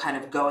kind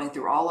of going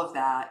through all of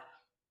that.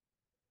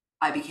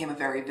 I became a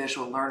very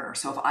visual learner.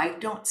 So if I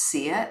don't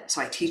see it,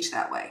 so I teach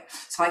that way.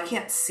 So I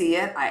can't see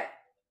it,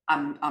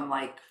 I'm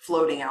like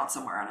floating out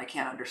somewhere and I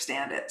can't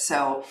understand it.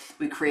 So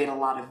we create a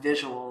lot of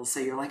visuals. So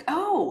you're like,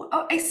 oh,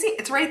 I see it.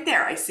 It's right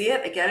there. I see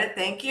it. I get it.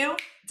 Thank you.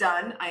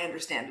 Done. I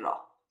understand it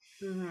all.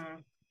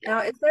 Mhm. Yeah.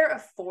 Now, is there a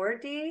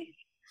 4D?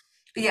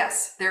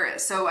 Yes, there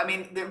is. So, I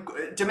mean,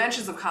 the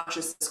dimensions of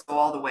consciousness go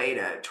all the way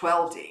to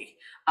 12D,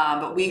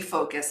 but we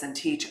focus and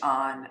teach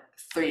on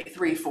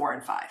three, 4,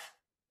 and 5.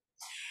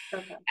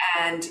 Okay.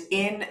 And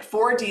in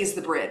 4D is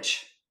the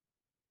bridge.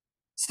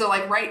 So,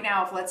 like right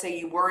now, if let's say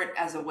you weren't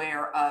as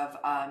aware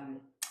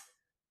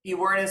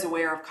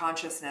of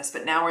consciousness,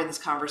 but now we're in this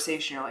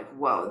conversation, you're like,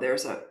 whoa,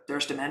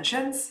 there's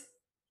dimensions.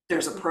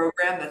 There's a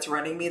program that's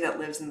running me that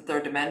lives in the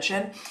third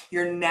dimension.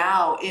 You're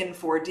now in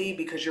 4D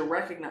because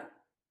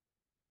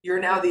you're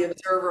now the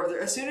observer of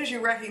as soon as you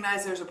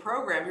recognize there's a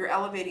program, you're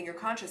elevating your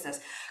consciousness.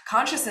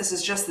 Consciousness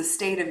is just the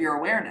state of your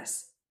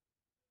awareness,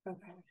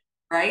 Okay.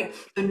 right?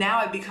 So now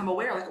I've become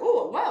aware, like,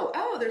 oh, whoa,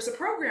 oh, there's a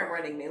program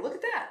running me. Look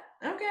at that.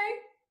 Okay.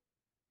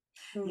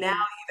 Now Mm,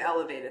 you've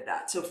elevated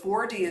that. So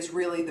 4D is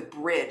really the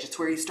bridge. It's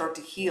where you start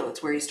to heal.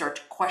 It's where you start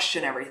to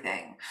question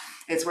everything.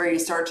 It's where you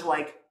start to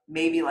like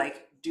maybe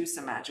like do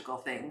some magical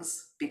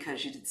things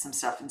because you did some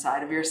stuff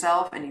inside of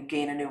yourself and you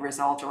gain a new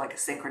result or like a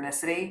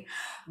synchronicity.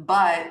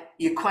 But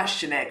you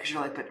question it because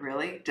you're like, but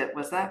really?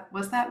 Was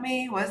that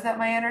me? Was that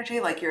my energy?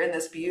 Like you're in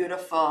this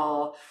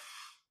beautiful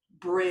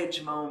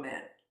bridge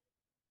moment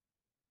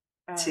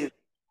uh, to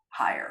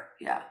higher.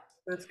 Yeah.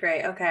 that's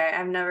great. Okay,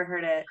 I've never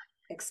heard it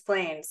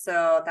explained,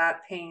 so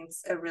that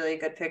paints a really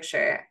good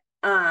picture.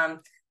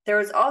 There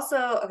was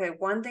also, okay,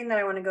 one thing that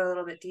I want to go a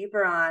little bit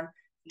deeper on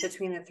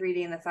between the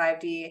 3D and the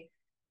 5D.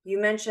 You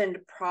mentioned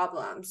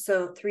problems.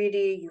 So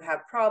 3D, you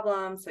have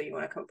problems, so you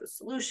want to come up with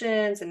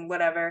solutions and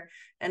whatever.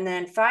 And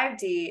then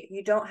 5D,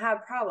 you don't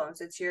have problems.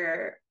 It's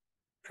your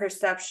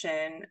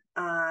perception,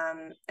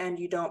 and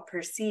you don't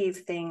perceive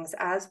things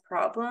as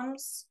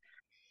problems.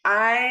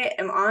 I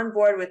am on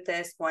board with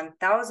this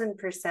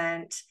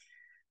 1000%.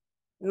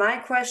 My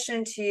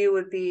question to you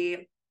would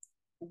be,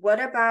 what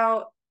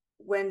about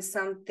when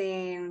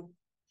something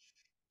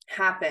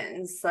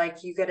happens,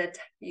 like you get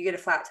a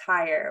flat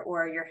tire,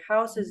 or your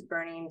house is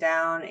burning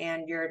down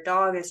and your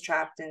dog is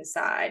trapped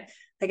inside?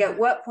 Like, at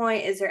what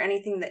point is there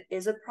anything that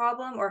is a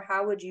problem, or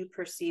how would you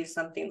perceive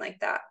something like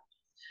that?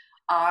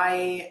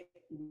 I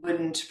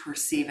wouldn't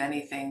perceive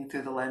anything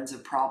through the lens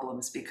of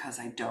problems because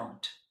I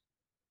don't.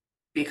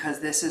 Because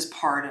this is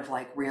part of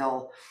like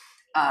real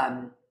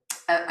um,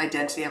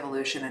 identity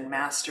evolution and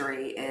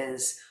mastery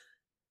is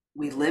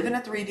we live in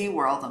a 3D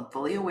world. I'm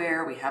fully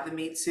aware. We have a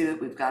meat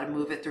suit. We've got to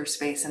move it through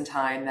space and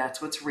time.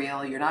 That's what's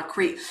real. You're not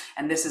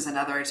and this is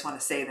another, I just want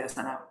to say this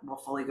and I will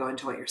fully go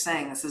into what you're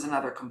saying. This is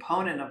another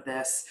component of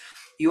this.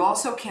 You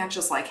also can't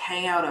just like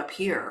hang out up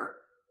here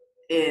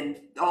in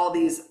all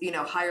these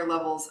higher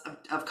levels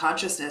of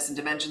consciousness and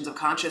dimensions of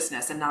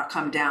consciousness and not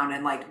come down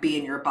and like be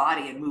in your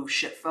body and move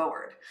shit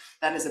forward.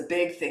 That is a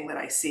big thing that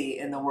I see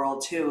in the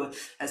world too,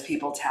 as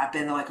people tap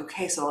in. They're like,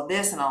 okay, so I'll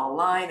this and I'll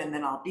align and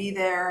then I'll be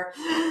there,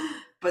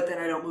 but then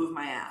I don't move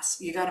my ass.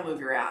 You got to move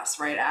your ass,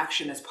 right?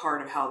 Action is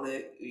part of how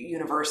the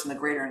universe and the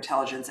greater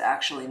intelligence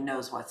actually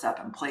knows what's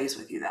up and plays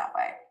with you that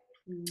way.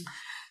 Mm,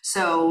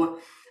 So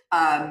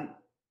um,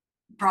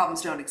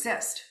 problems don't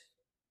exist.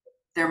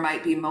 There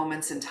might be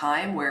moments in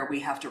time where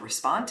we have to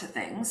respond to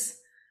things,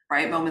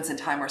 right? Moments in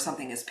time where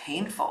something is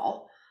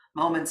painful,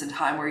 moments in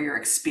time where you're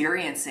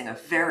experiencing a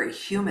very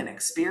human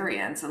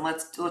experience. And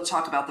let's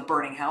talk about the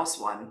burning house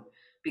one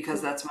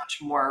because that's much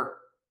more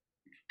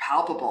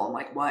palpable and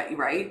like what,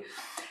 right?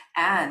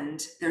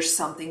 And there's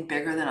something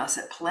bigger than us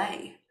at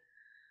play.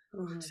 So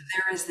mm,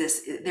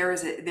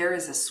 there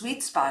is a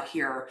sweet spot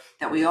here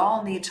that we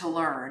all need to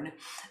learn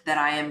that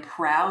I am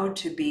proud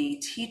to be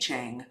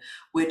teaching,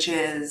 which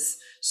is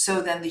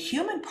so then the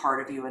human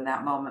part of you in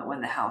that moment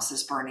when the house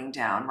is burning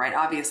down, right?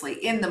 Obviously,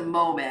 in the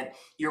moment,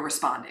 you're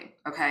responding.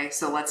 Okay.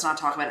 So let's not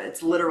talk about it.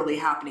 It's literally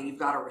happening. You've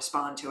got to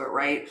respond to it,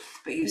 right?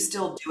 But you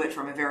still do it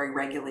from a very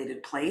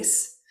regulated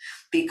place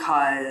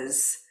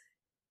because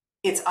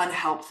it's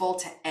unhelpful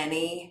to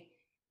any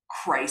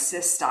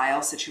crisis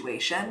style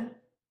situation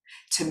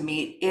to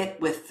meet it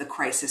with the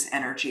crisis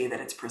energy that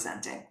it's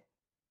presenting.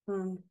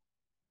 mm,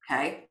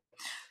 Okay.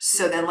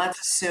 So then let's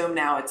assume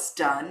now it's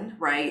done,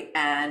 right?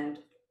 And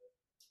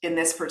in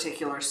this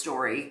particular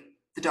story,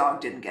 the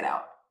dog didn't get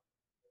out.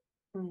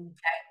 mm,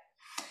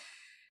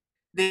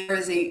 There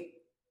is a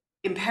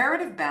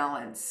imperative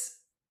balance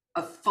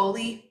of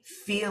fully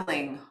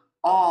feeling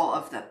all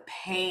of the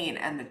pain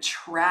and the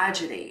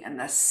tragedy and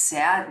the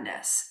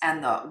sadness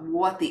and the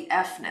what the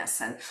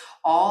fness and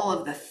all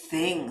of the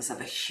things of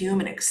a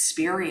human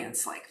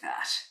experience like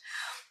that.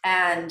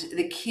 And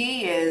the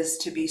key is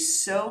to be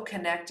so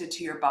connected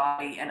to your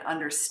body and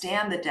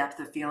understand the depth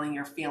of feeling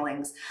your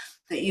feelings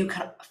that you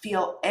can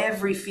feel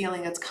every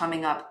feeling that's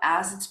coming up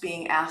as it's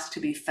being asked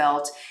to be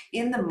felt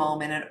in the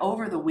moment and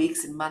over the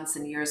weeks and months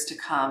and years to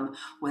come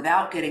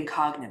without getting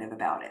cognitive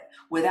about it,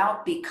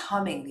 without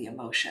becoming the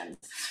emotions.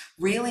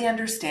 Really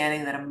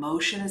understanding that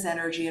emotion is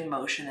energy in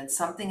motion and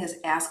something is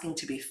asking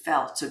to be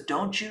felt. So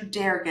don't you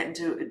dare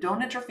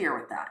don't interfere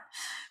with that.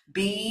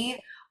 Be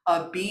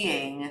a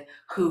being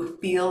who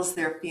feels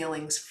their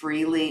feelings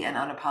freely and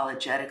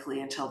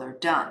unapologetically until they're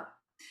done.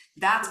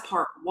 That's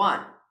part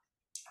one.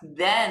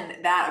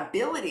 Then that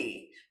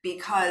ability,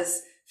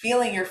 because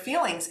feeling your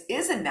feelings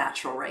is a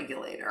natural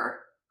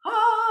regulator.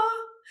 Ah,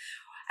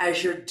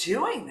 as you're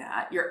doing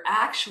that, you're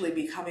actually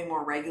becoming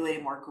more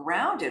regulated, more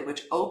grounded,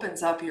 which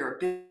opens up your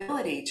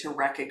ability to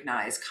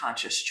recognize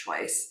conscious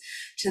choice,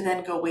 to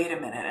then go, wait a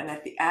minute, and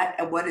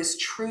at what is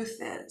truth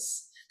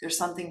is, there's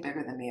something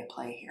bigger than me at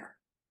play here.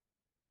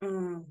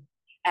 Mm,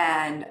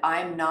 And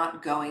I'm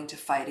not going to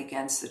fight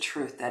against the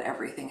truth that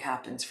everything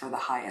happens for the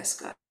highest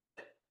good,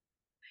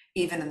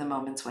 even in the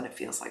moments when it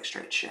feels like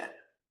straight shit.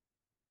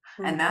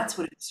 And mm, that's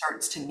what it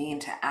starts to mean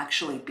to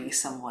actually be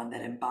someone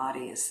that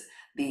embodies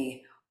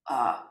the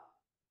uh,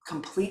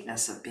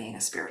 completeness of being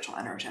a spiritual,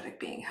 energetic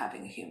being,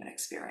 having a human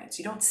experience.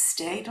 You don't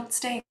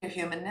stay in your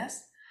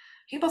humanness.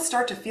 People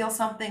start to feel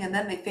something and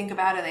then they think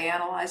about it, they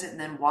analyze it, and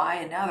then why,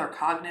 and now they're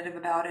cognitive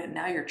about it, and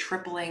now you're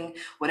tripling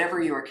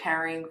whatever you were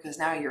carrying because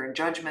now you're in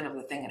judgment of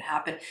the thing that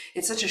happened.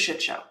 It's such a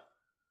shit show.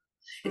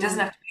 It doesn't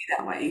mm, have to be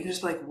that way. You can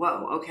just be like,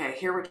 whoa, okay, I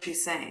hear what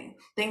she's saying.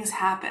 Things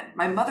happen.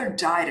 My mother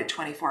died at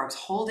 24. I was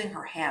holding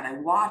her hand. I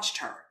watched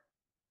her.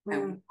 I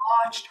mm,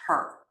 watched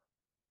her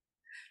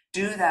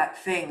do that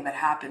thing that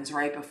happens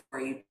right before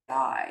you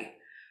die,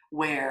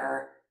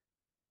 where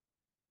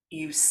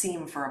you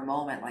seem for a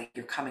moment like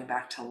you're coming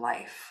back to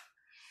life.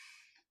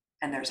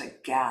 And there's a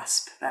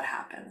gasp that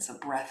happens, a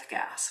breath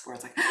gasp, where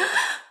it's like,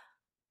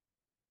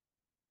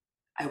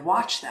 I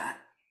watch that.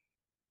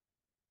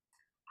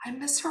 I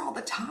miss her all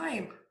the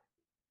time.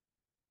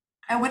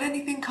 And when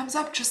anything comes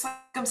up, just like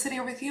I'm sitting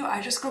here with you,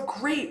 I just go,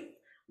 great.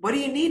 What do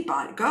you need,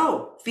 body?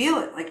 Go, feel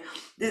it. Like,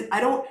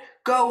 I don't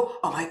go,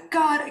 oh my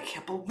God, I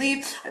can't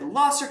believe I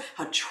lost her.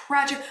 How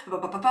tragic. Blah,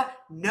 blah, blah, blah.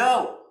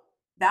 No,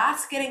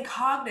 that's getting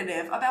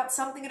cognitive about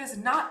something that is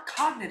not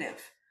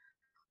cognitive.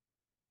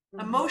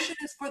 mm, Emotion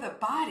is for the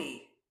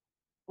body.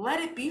 Let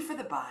it be for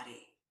the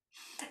body.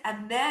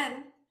 And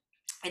then,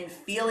 in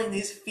feeling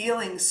these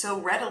feelings so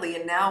readily,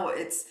 and now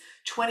it's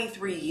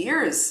 23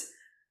 years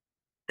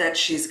that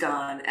she's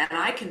gone, and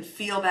I can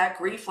feel that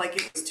grief like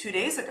it was 2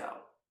 days ago.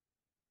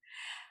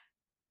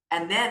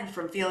 And then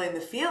from feeling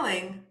the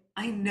feeling,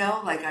 I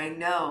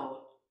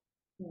know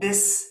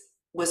this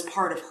was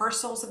part of her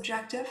soul's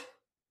objective.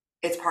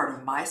 It's part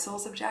of my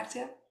soul's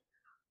objective.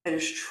 It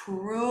is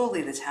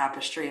truly the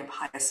tapestry of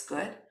highest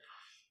good.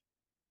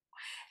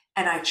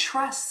 And I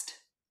trust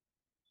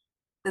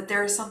that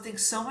there is something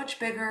so much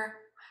bigger,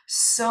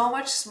 so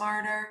much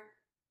smarter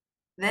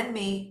than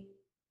me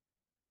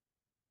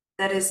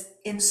that is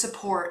in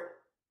support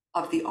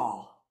of the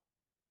all.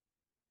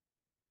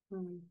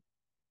 mm.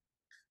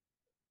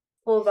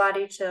 Full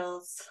body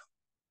chills.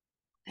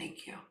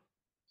 Thank you.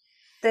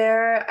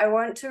 There, I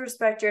want to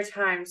respect your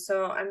time,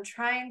 so I'm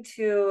trying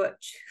to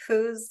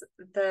choose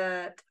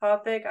the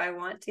topic I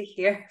want to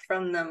hear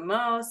from the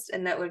most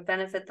and that would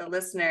benefit the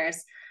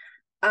listeners.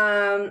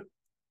 Um,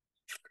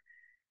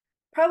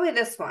 Probably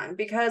this one,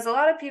 because a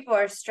lot of people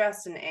are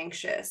stressed and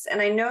anxious. And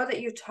I know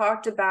that you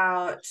talked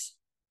about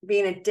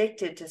being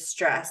addicted to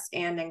stress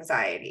and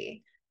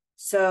anxiety.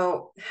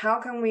 So, how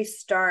can we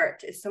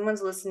start? If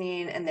someone's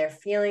listening and they're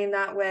feeling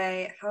that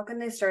way, how can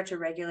they start to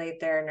regulate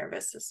their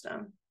nervous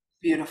system?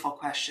 Beautiful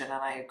question. And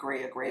I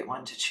agree, a great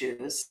one to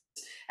choose.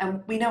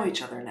 And we know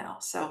each other now,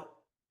 so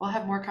we'll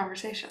have more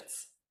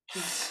conversations.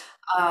 Mm,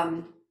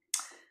 Um,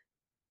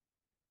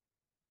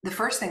 the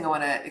first thing I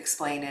want to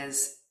explain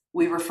is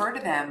we refer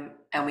to them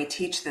and we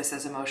teach this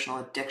as emotional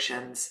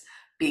addictions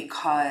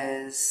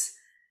because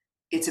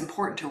it's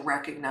important to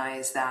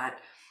recognize that,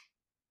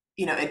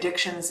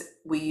 addictions,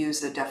 we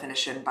use a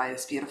definition by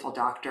this beautiful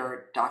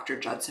doctor, Dr.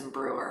 Judson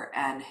Brewer,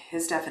 and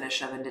his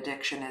definition of an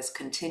addiction is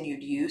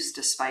continued use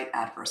despite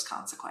adverse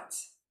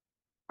consequence,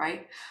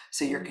 right?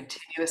 So you're mm,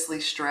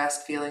 continuously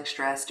stressed, feeling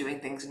stressed, doing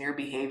things in your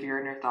behavior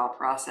and your thought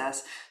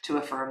process to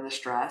affirm the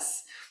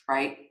stress,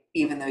 right?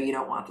 Even though you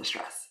don't want the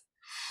stress.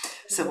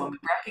 So mm, when we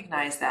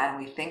recognize that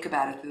and we think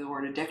about it through the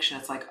word addiction,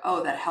 it's like,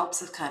 oh, that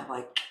helps us kind of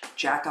like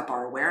jack up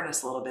our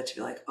awareness a little bit to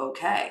be like,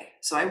 okay,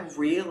 so I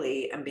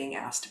really am being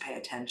asked to pay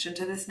attention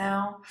to this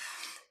now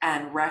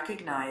and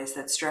recognize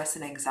that stress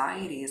and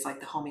anxiety is like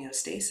the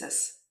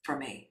homeostasis for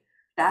me.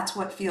 That's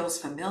what feels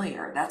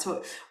familiar. That's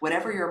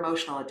whatever your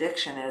emotional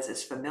addiction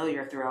is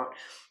familiar throughout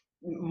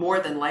more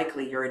than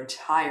likely your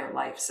entire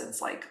life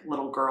since like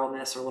little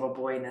girlness or little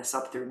boyness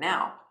up through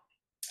now.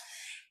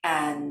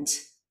 And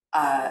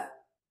uh,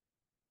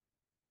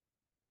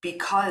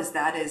 because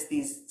that is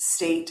the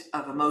state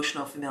of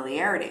emotional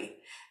familiarity,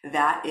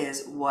 that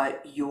is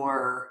what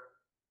your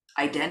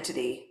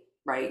identity,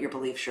 right? Your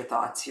beliefs, your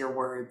thoughts, your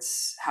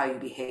words, how you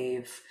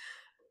behave,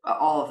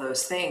 all of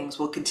those things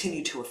will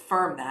continue to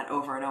affirm that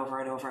over and over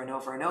and over and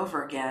over and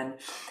over again.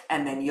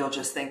 And then you'll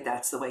just think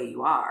that's the way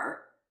you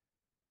are,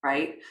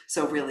 right?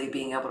 So really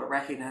being able to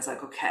recognize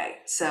like, okay,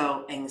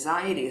 so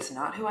anxiety is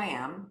not who I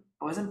am.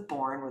 I wasn't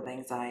born with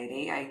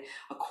anxiety. I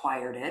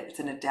acquired it. It's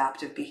an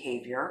adaptive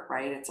behavior,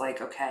 right? It's like,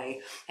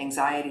 okay,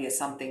 anxiety is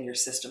something your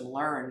system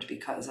learned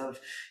because of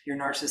your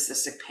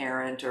narcissistic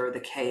parent or the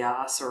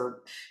chaos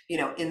or,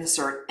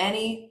 insert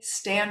any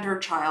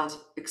standard childhood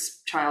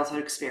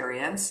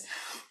experience.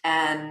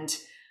 And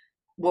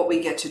what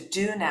we get to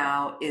do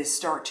now is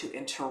start to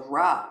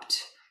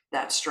interrupt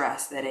that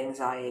stress, that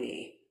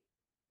anxiety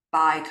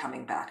by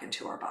coming back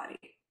into our body,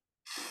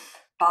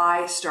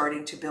 by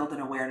starting to build an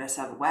awareness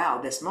of,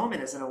 wow, this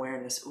moment is an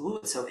awareness. Ooh,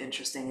 it's so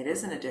interesting. It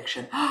is an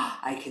addiction.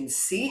 I can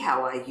see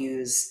how I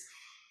use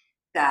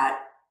that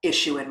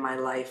issue in my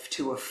life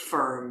to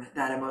affirm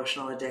that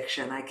emotional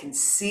addiction. I can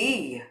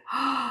see,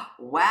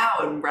 wow,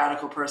 in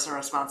radical personal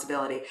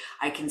responsibility,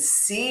 I can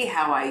see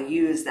how I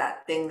use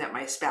that thing that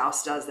my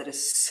spouse does that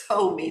is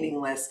so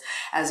meaningless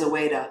as a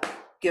way to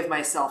give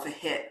myself a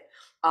hit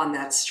on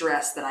that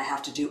stress that I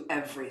have to do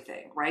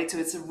everything, right? So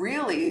it's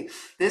really,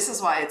 this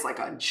is why it's like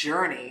a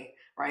journey,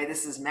 right?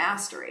 This is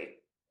mastery.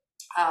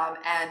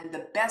 And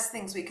the best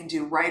things we can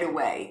do right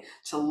away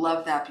to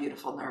love that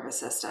beautiful nervous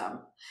system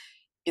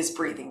is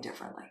breathing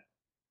differently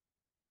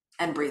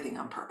and breathing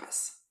on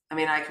purpose. I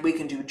mean, we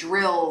can do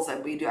drills,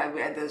 and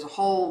there's a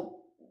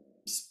whole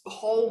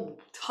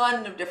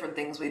ton of different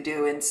things we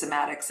do in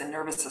somatics and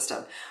nervous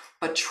system.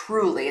 But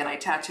truly, and I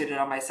tattooed it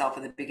on myself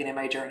in the beginning of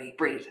my journey,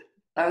 breathe.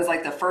 That was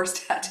like the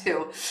first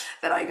tattoo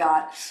that I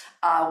got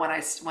when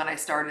I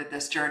started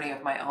this journey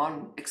of my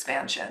own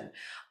expansion,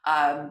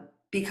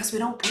 because we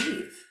don't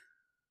breathe.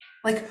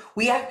 Like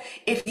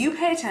if you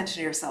pay attention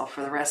to yourself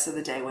for the rest of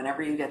the day,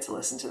 whenever you get to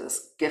listen to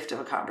this gift of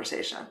a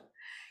conversation,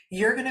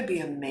 you're going to be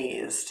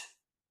amazed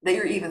that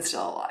you're even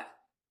still alive,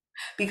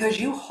 because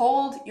you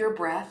hold your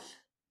breath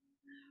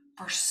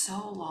for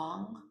so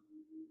long,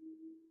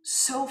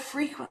 so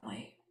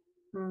frequently,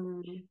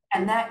 Mm.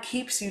 and that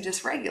keeps you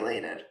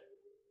dysregulated.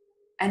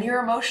 And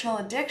your emotional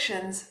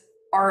addictions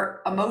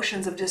are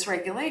emotions of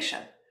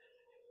dysregulation.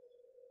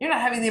 You're not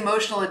having the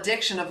emotional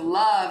addiction of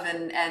love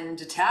and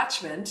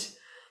detachment.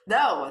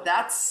 No,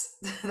 that's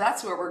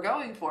that's what we're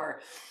going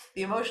for.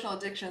 The emotional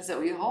addictions that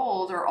we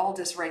hold are all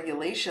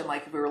dysregulation,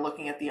 like if we were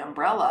looking at the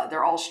umbrella.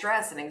 They're all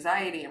stress and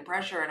anxiety and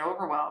pressure and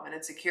overwhelm and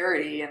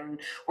insecurity and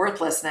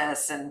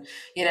worthlessness and,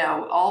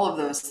 all of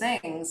those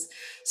things.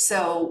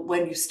 So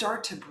when you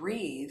start to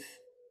breathe,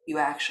 you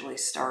actually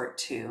start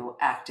to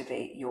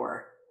activate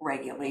your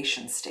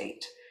regulation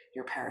state,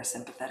 your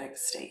parasympathetic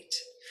state.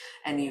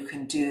 And you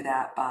can do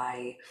that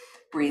by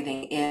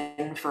breathing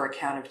in for a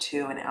count of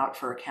 2 and out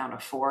for a count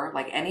of 4.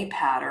 Like any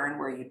pattern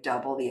where you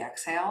double the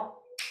exhale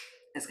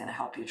is going to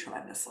help you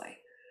tremendously.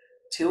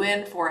 2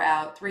 in, 4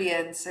 out, 3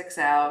 in, 6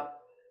 out,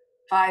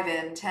 5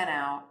 in, 10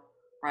 out,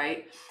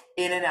 right?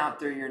 In and out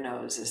through your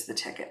nose is the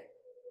ticket,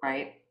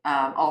 right?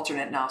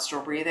 Alternate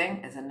nostril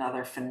breathing is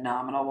another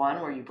phenomenal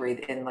one, where you breathe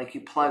in, like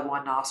you plug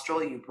one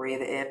nostril, you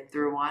breathe in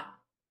through one,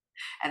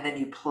 and then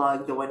you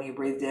plug the one you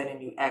breathed in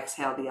and you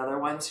exhale the other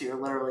one. So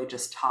you're literally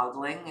just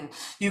toggling. And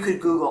you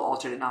could Google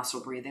alternate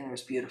nostril breathing.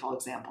 There's beautiful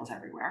examples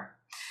everywhere.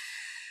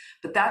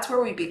 But that's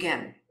where we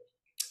begin,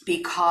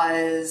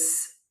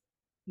 because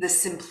the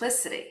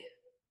simplicity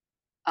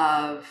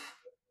of,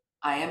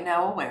 I am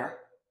now aware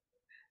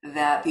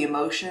that the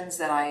emotions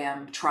that I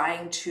am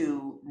trying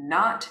to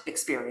not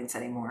experience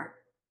anymore,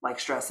 like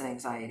stress and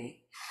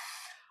anxiety,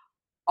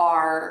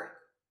 are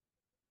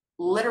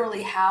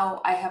literally how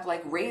I have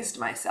like raised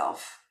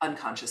myself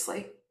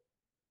unconsciously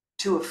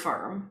to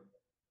affirm,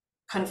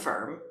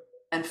 confirm,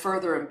 and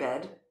further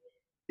embed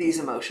these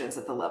emotions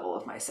at the level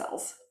of my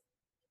cells.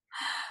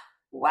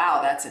 Wow,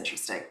 that's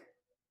interesting.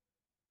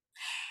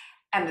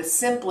 And the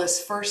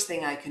simplest first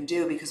thing I can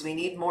do, because we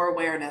need more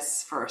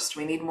awareness first,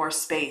 we need more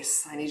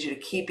space. I need you to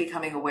keep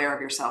becoming aware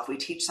of yourself. We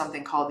teach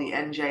something called the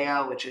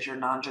NJO, which is your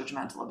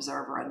non-judgmental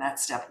observer. And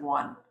that's step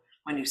 1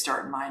 when you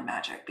start mind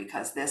magic,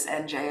 because this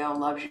NJO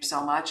loves you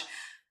so much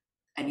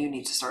and you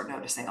need to start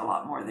noticing a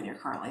lot more than you're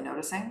currently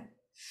noticing.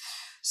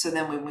 So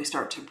then when we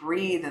start to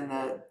breathe in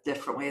the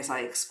different ways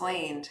I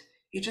explained,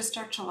 you just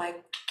start to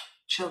like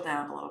chill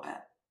down a little bit,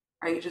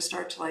 right? You just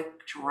start to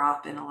like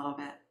drop in a little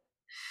bit,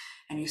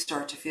 and you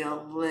start to feel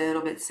a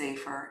little bit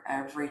safer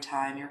every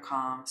time you're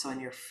calm. So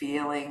when you're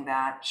feeling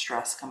that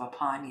stress come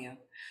upon you,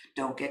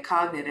 don't get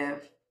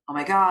cognitive. Oh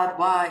my God,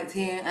 why? It's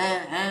here.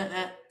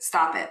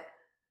 Stop it.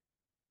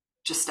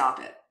 Just stop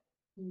it.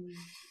 Mm.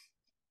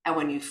 And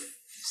when you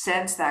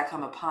sense that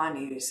come upon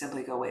you, you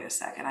simply go, wait a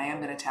second, I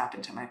am going to tap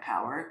into my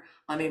power.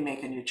 Let me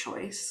make a new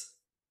choice.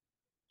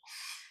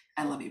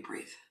 And let me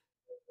breathe.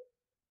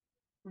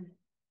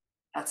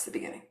 That's the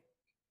beginning.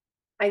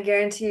 I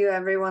guarantee you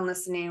everyone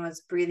listening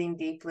was breathing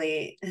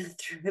deeply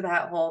through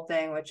that whole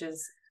thing, which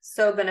is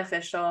so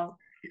beneficial.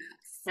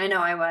 I know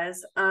I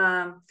was.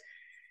 I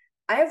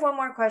have one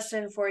more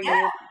question for Yeah.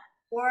 you.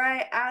 Before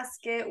I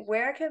ask it,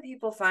 where can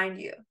people find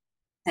you?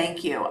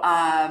 Thank you.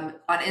 On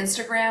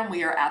Instagram,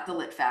 we are at the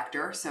Litt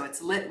Factor. So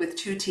it's Lit with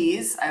 2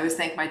 T's. I always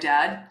thank my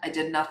dad. I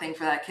did nothing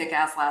for that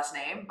kick-ass last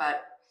name,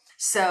 but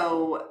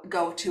so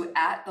go to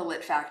at the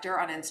Litt Factor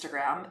on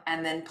Instagram,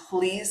 and then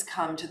please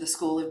come to the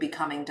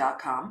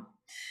schoolofbecoming.com.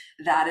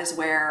 That is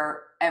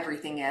where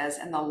everything is,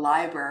 and the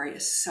library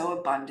is so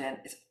abundant.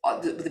 It's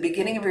the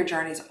beginning of your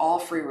journey is all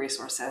free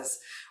resources.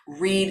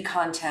 Read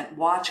content,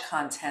 watch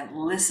content,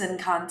 listen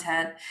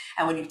content,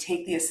 and when you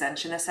take the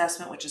Ascension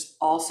assessment, which is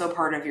also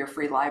part of your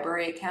free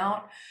library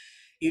account,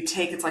 You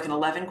take, it's like an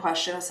 11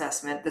 question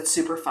assessment that's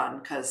super fun,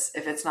 because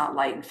if it's not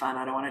light and fun,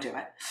 I don't want to do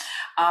it.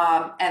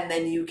 And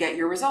then you get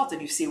your result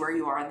and you see where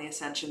you are on the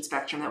ascension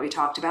spectrum that we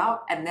talked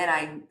about. And then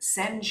I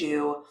send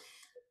you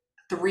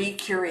 3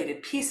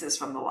 curated pieces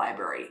from the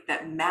library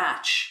that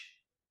match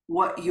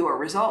what your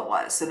result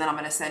was. So then I'm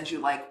going to send you,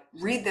 like,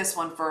 read this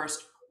one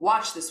first,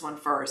 watch this one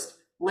first,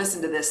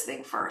 listen to this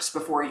thing first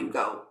before you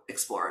go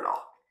explore it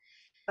all.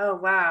 Oh,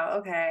 wow.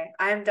 Okay.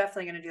 I'm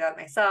definitely going to do that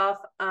myself.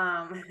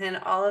 And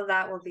all of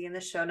that will be in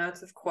the show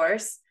notes, of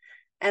course.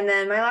 And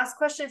then my last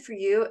question for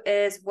you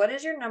is, what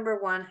is your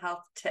number one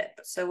health tip?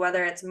 So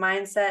whether it's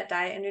mindset,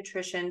 diet and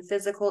nutrition,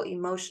 physical,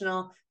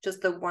 emotional,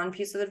 just the one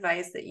piece of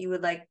advice that you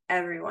would like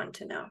everyone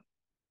to know.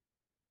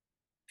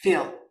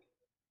 Feel,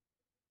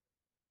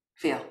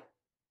 feel.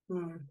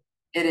 Hmm.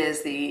 It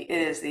is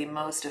the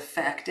most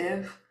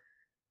effective,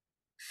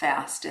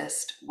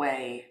 fastest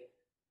way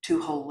to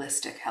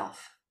holistic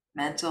health: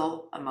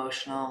 mental,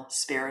 emotional,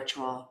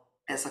 spiritual,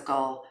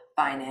 physical,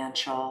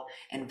 financial,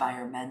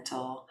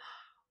 environmental,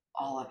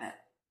 all of it.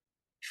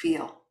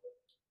 Feel,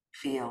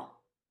 feel,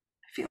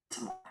 feel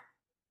some more.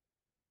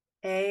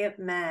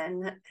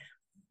 Amen.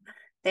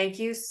 Thank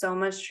you so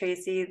much,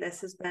 Tracy.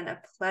 This has been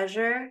a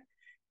pleasure.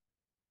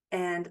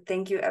 And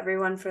thank you,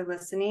 everyone, for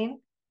listening.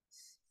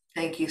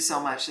 Thank you so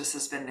much. This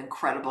has been an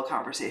incredible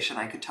conversation.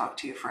 I could talk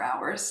to you for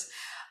hours.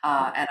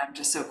 And I'm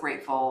just so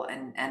grateful.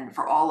 And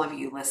for all of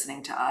you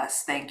listening to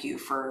us, thank you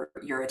for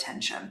your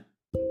attention.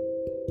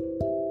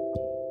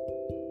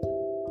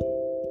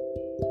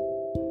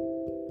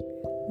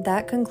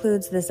 That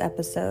concludes this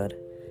episode.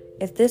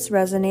 If this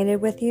resonated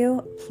with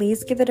you,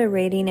 please give it a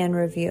rating and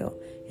review.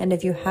 And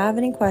if you have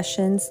any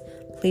questions,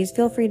 please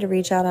feel free to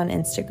reach out on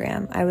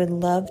Instagram. I would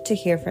love to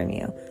hear from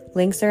you.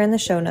 Links are in the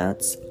show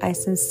notes. I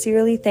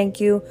sincerely thank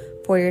you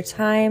for your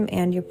time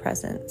and your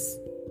presence.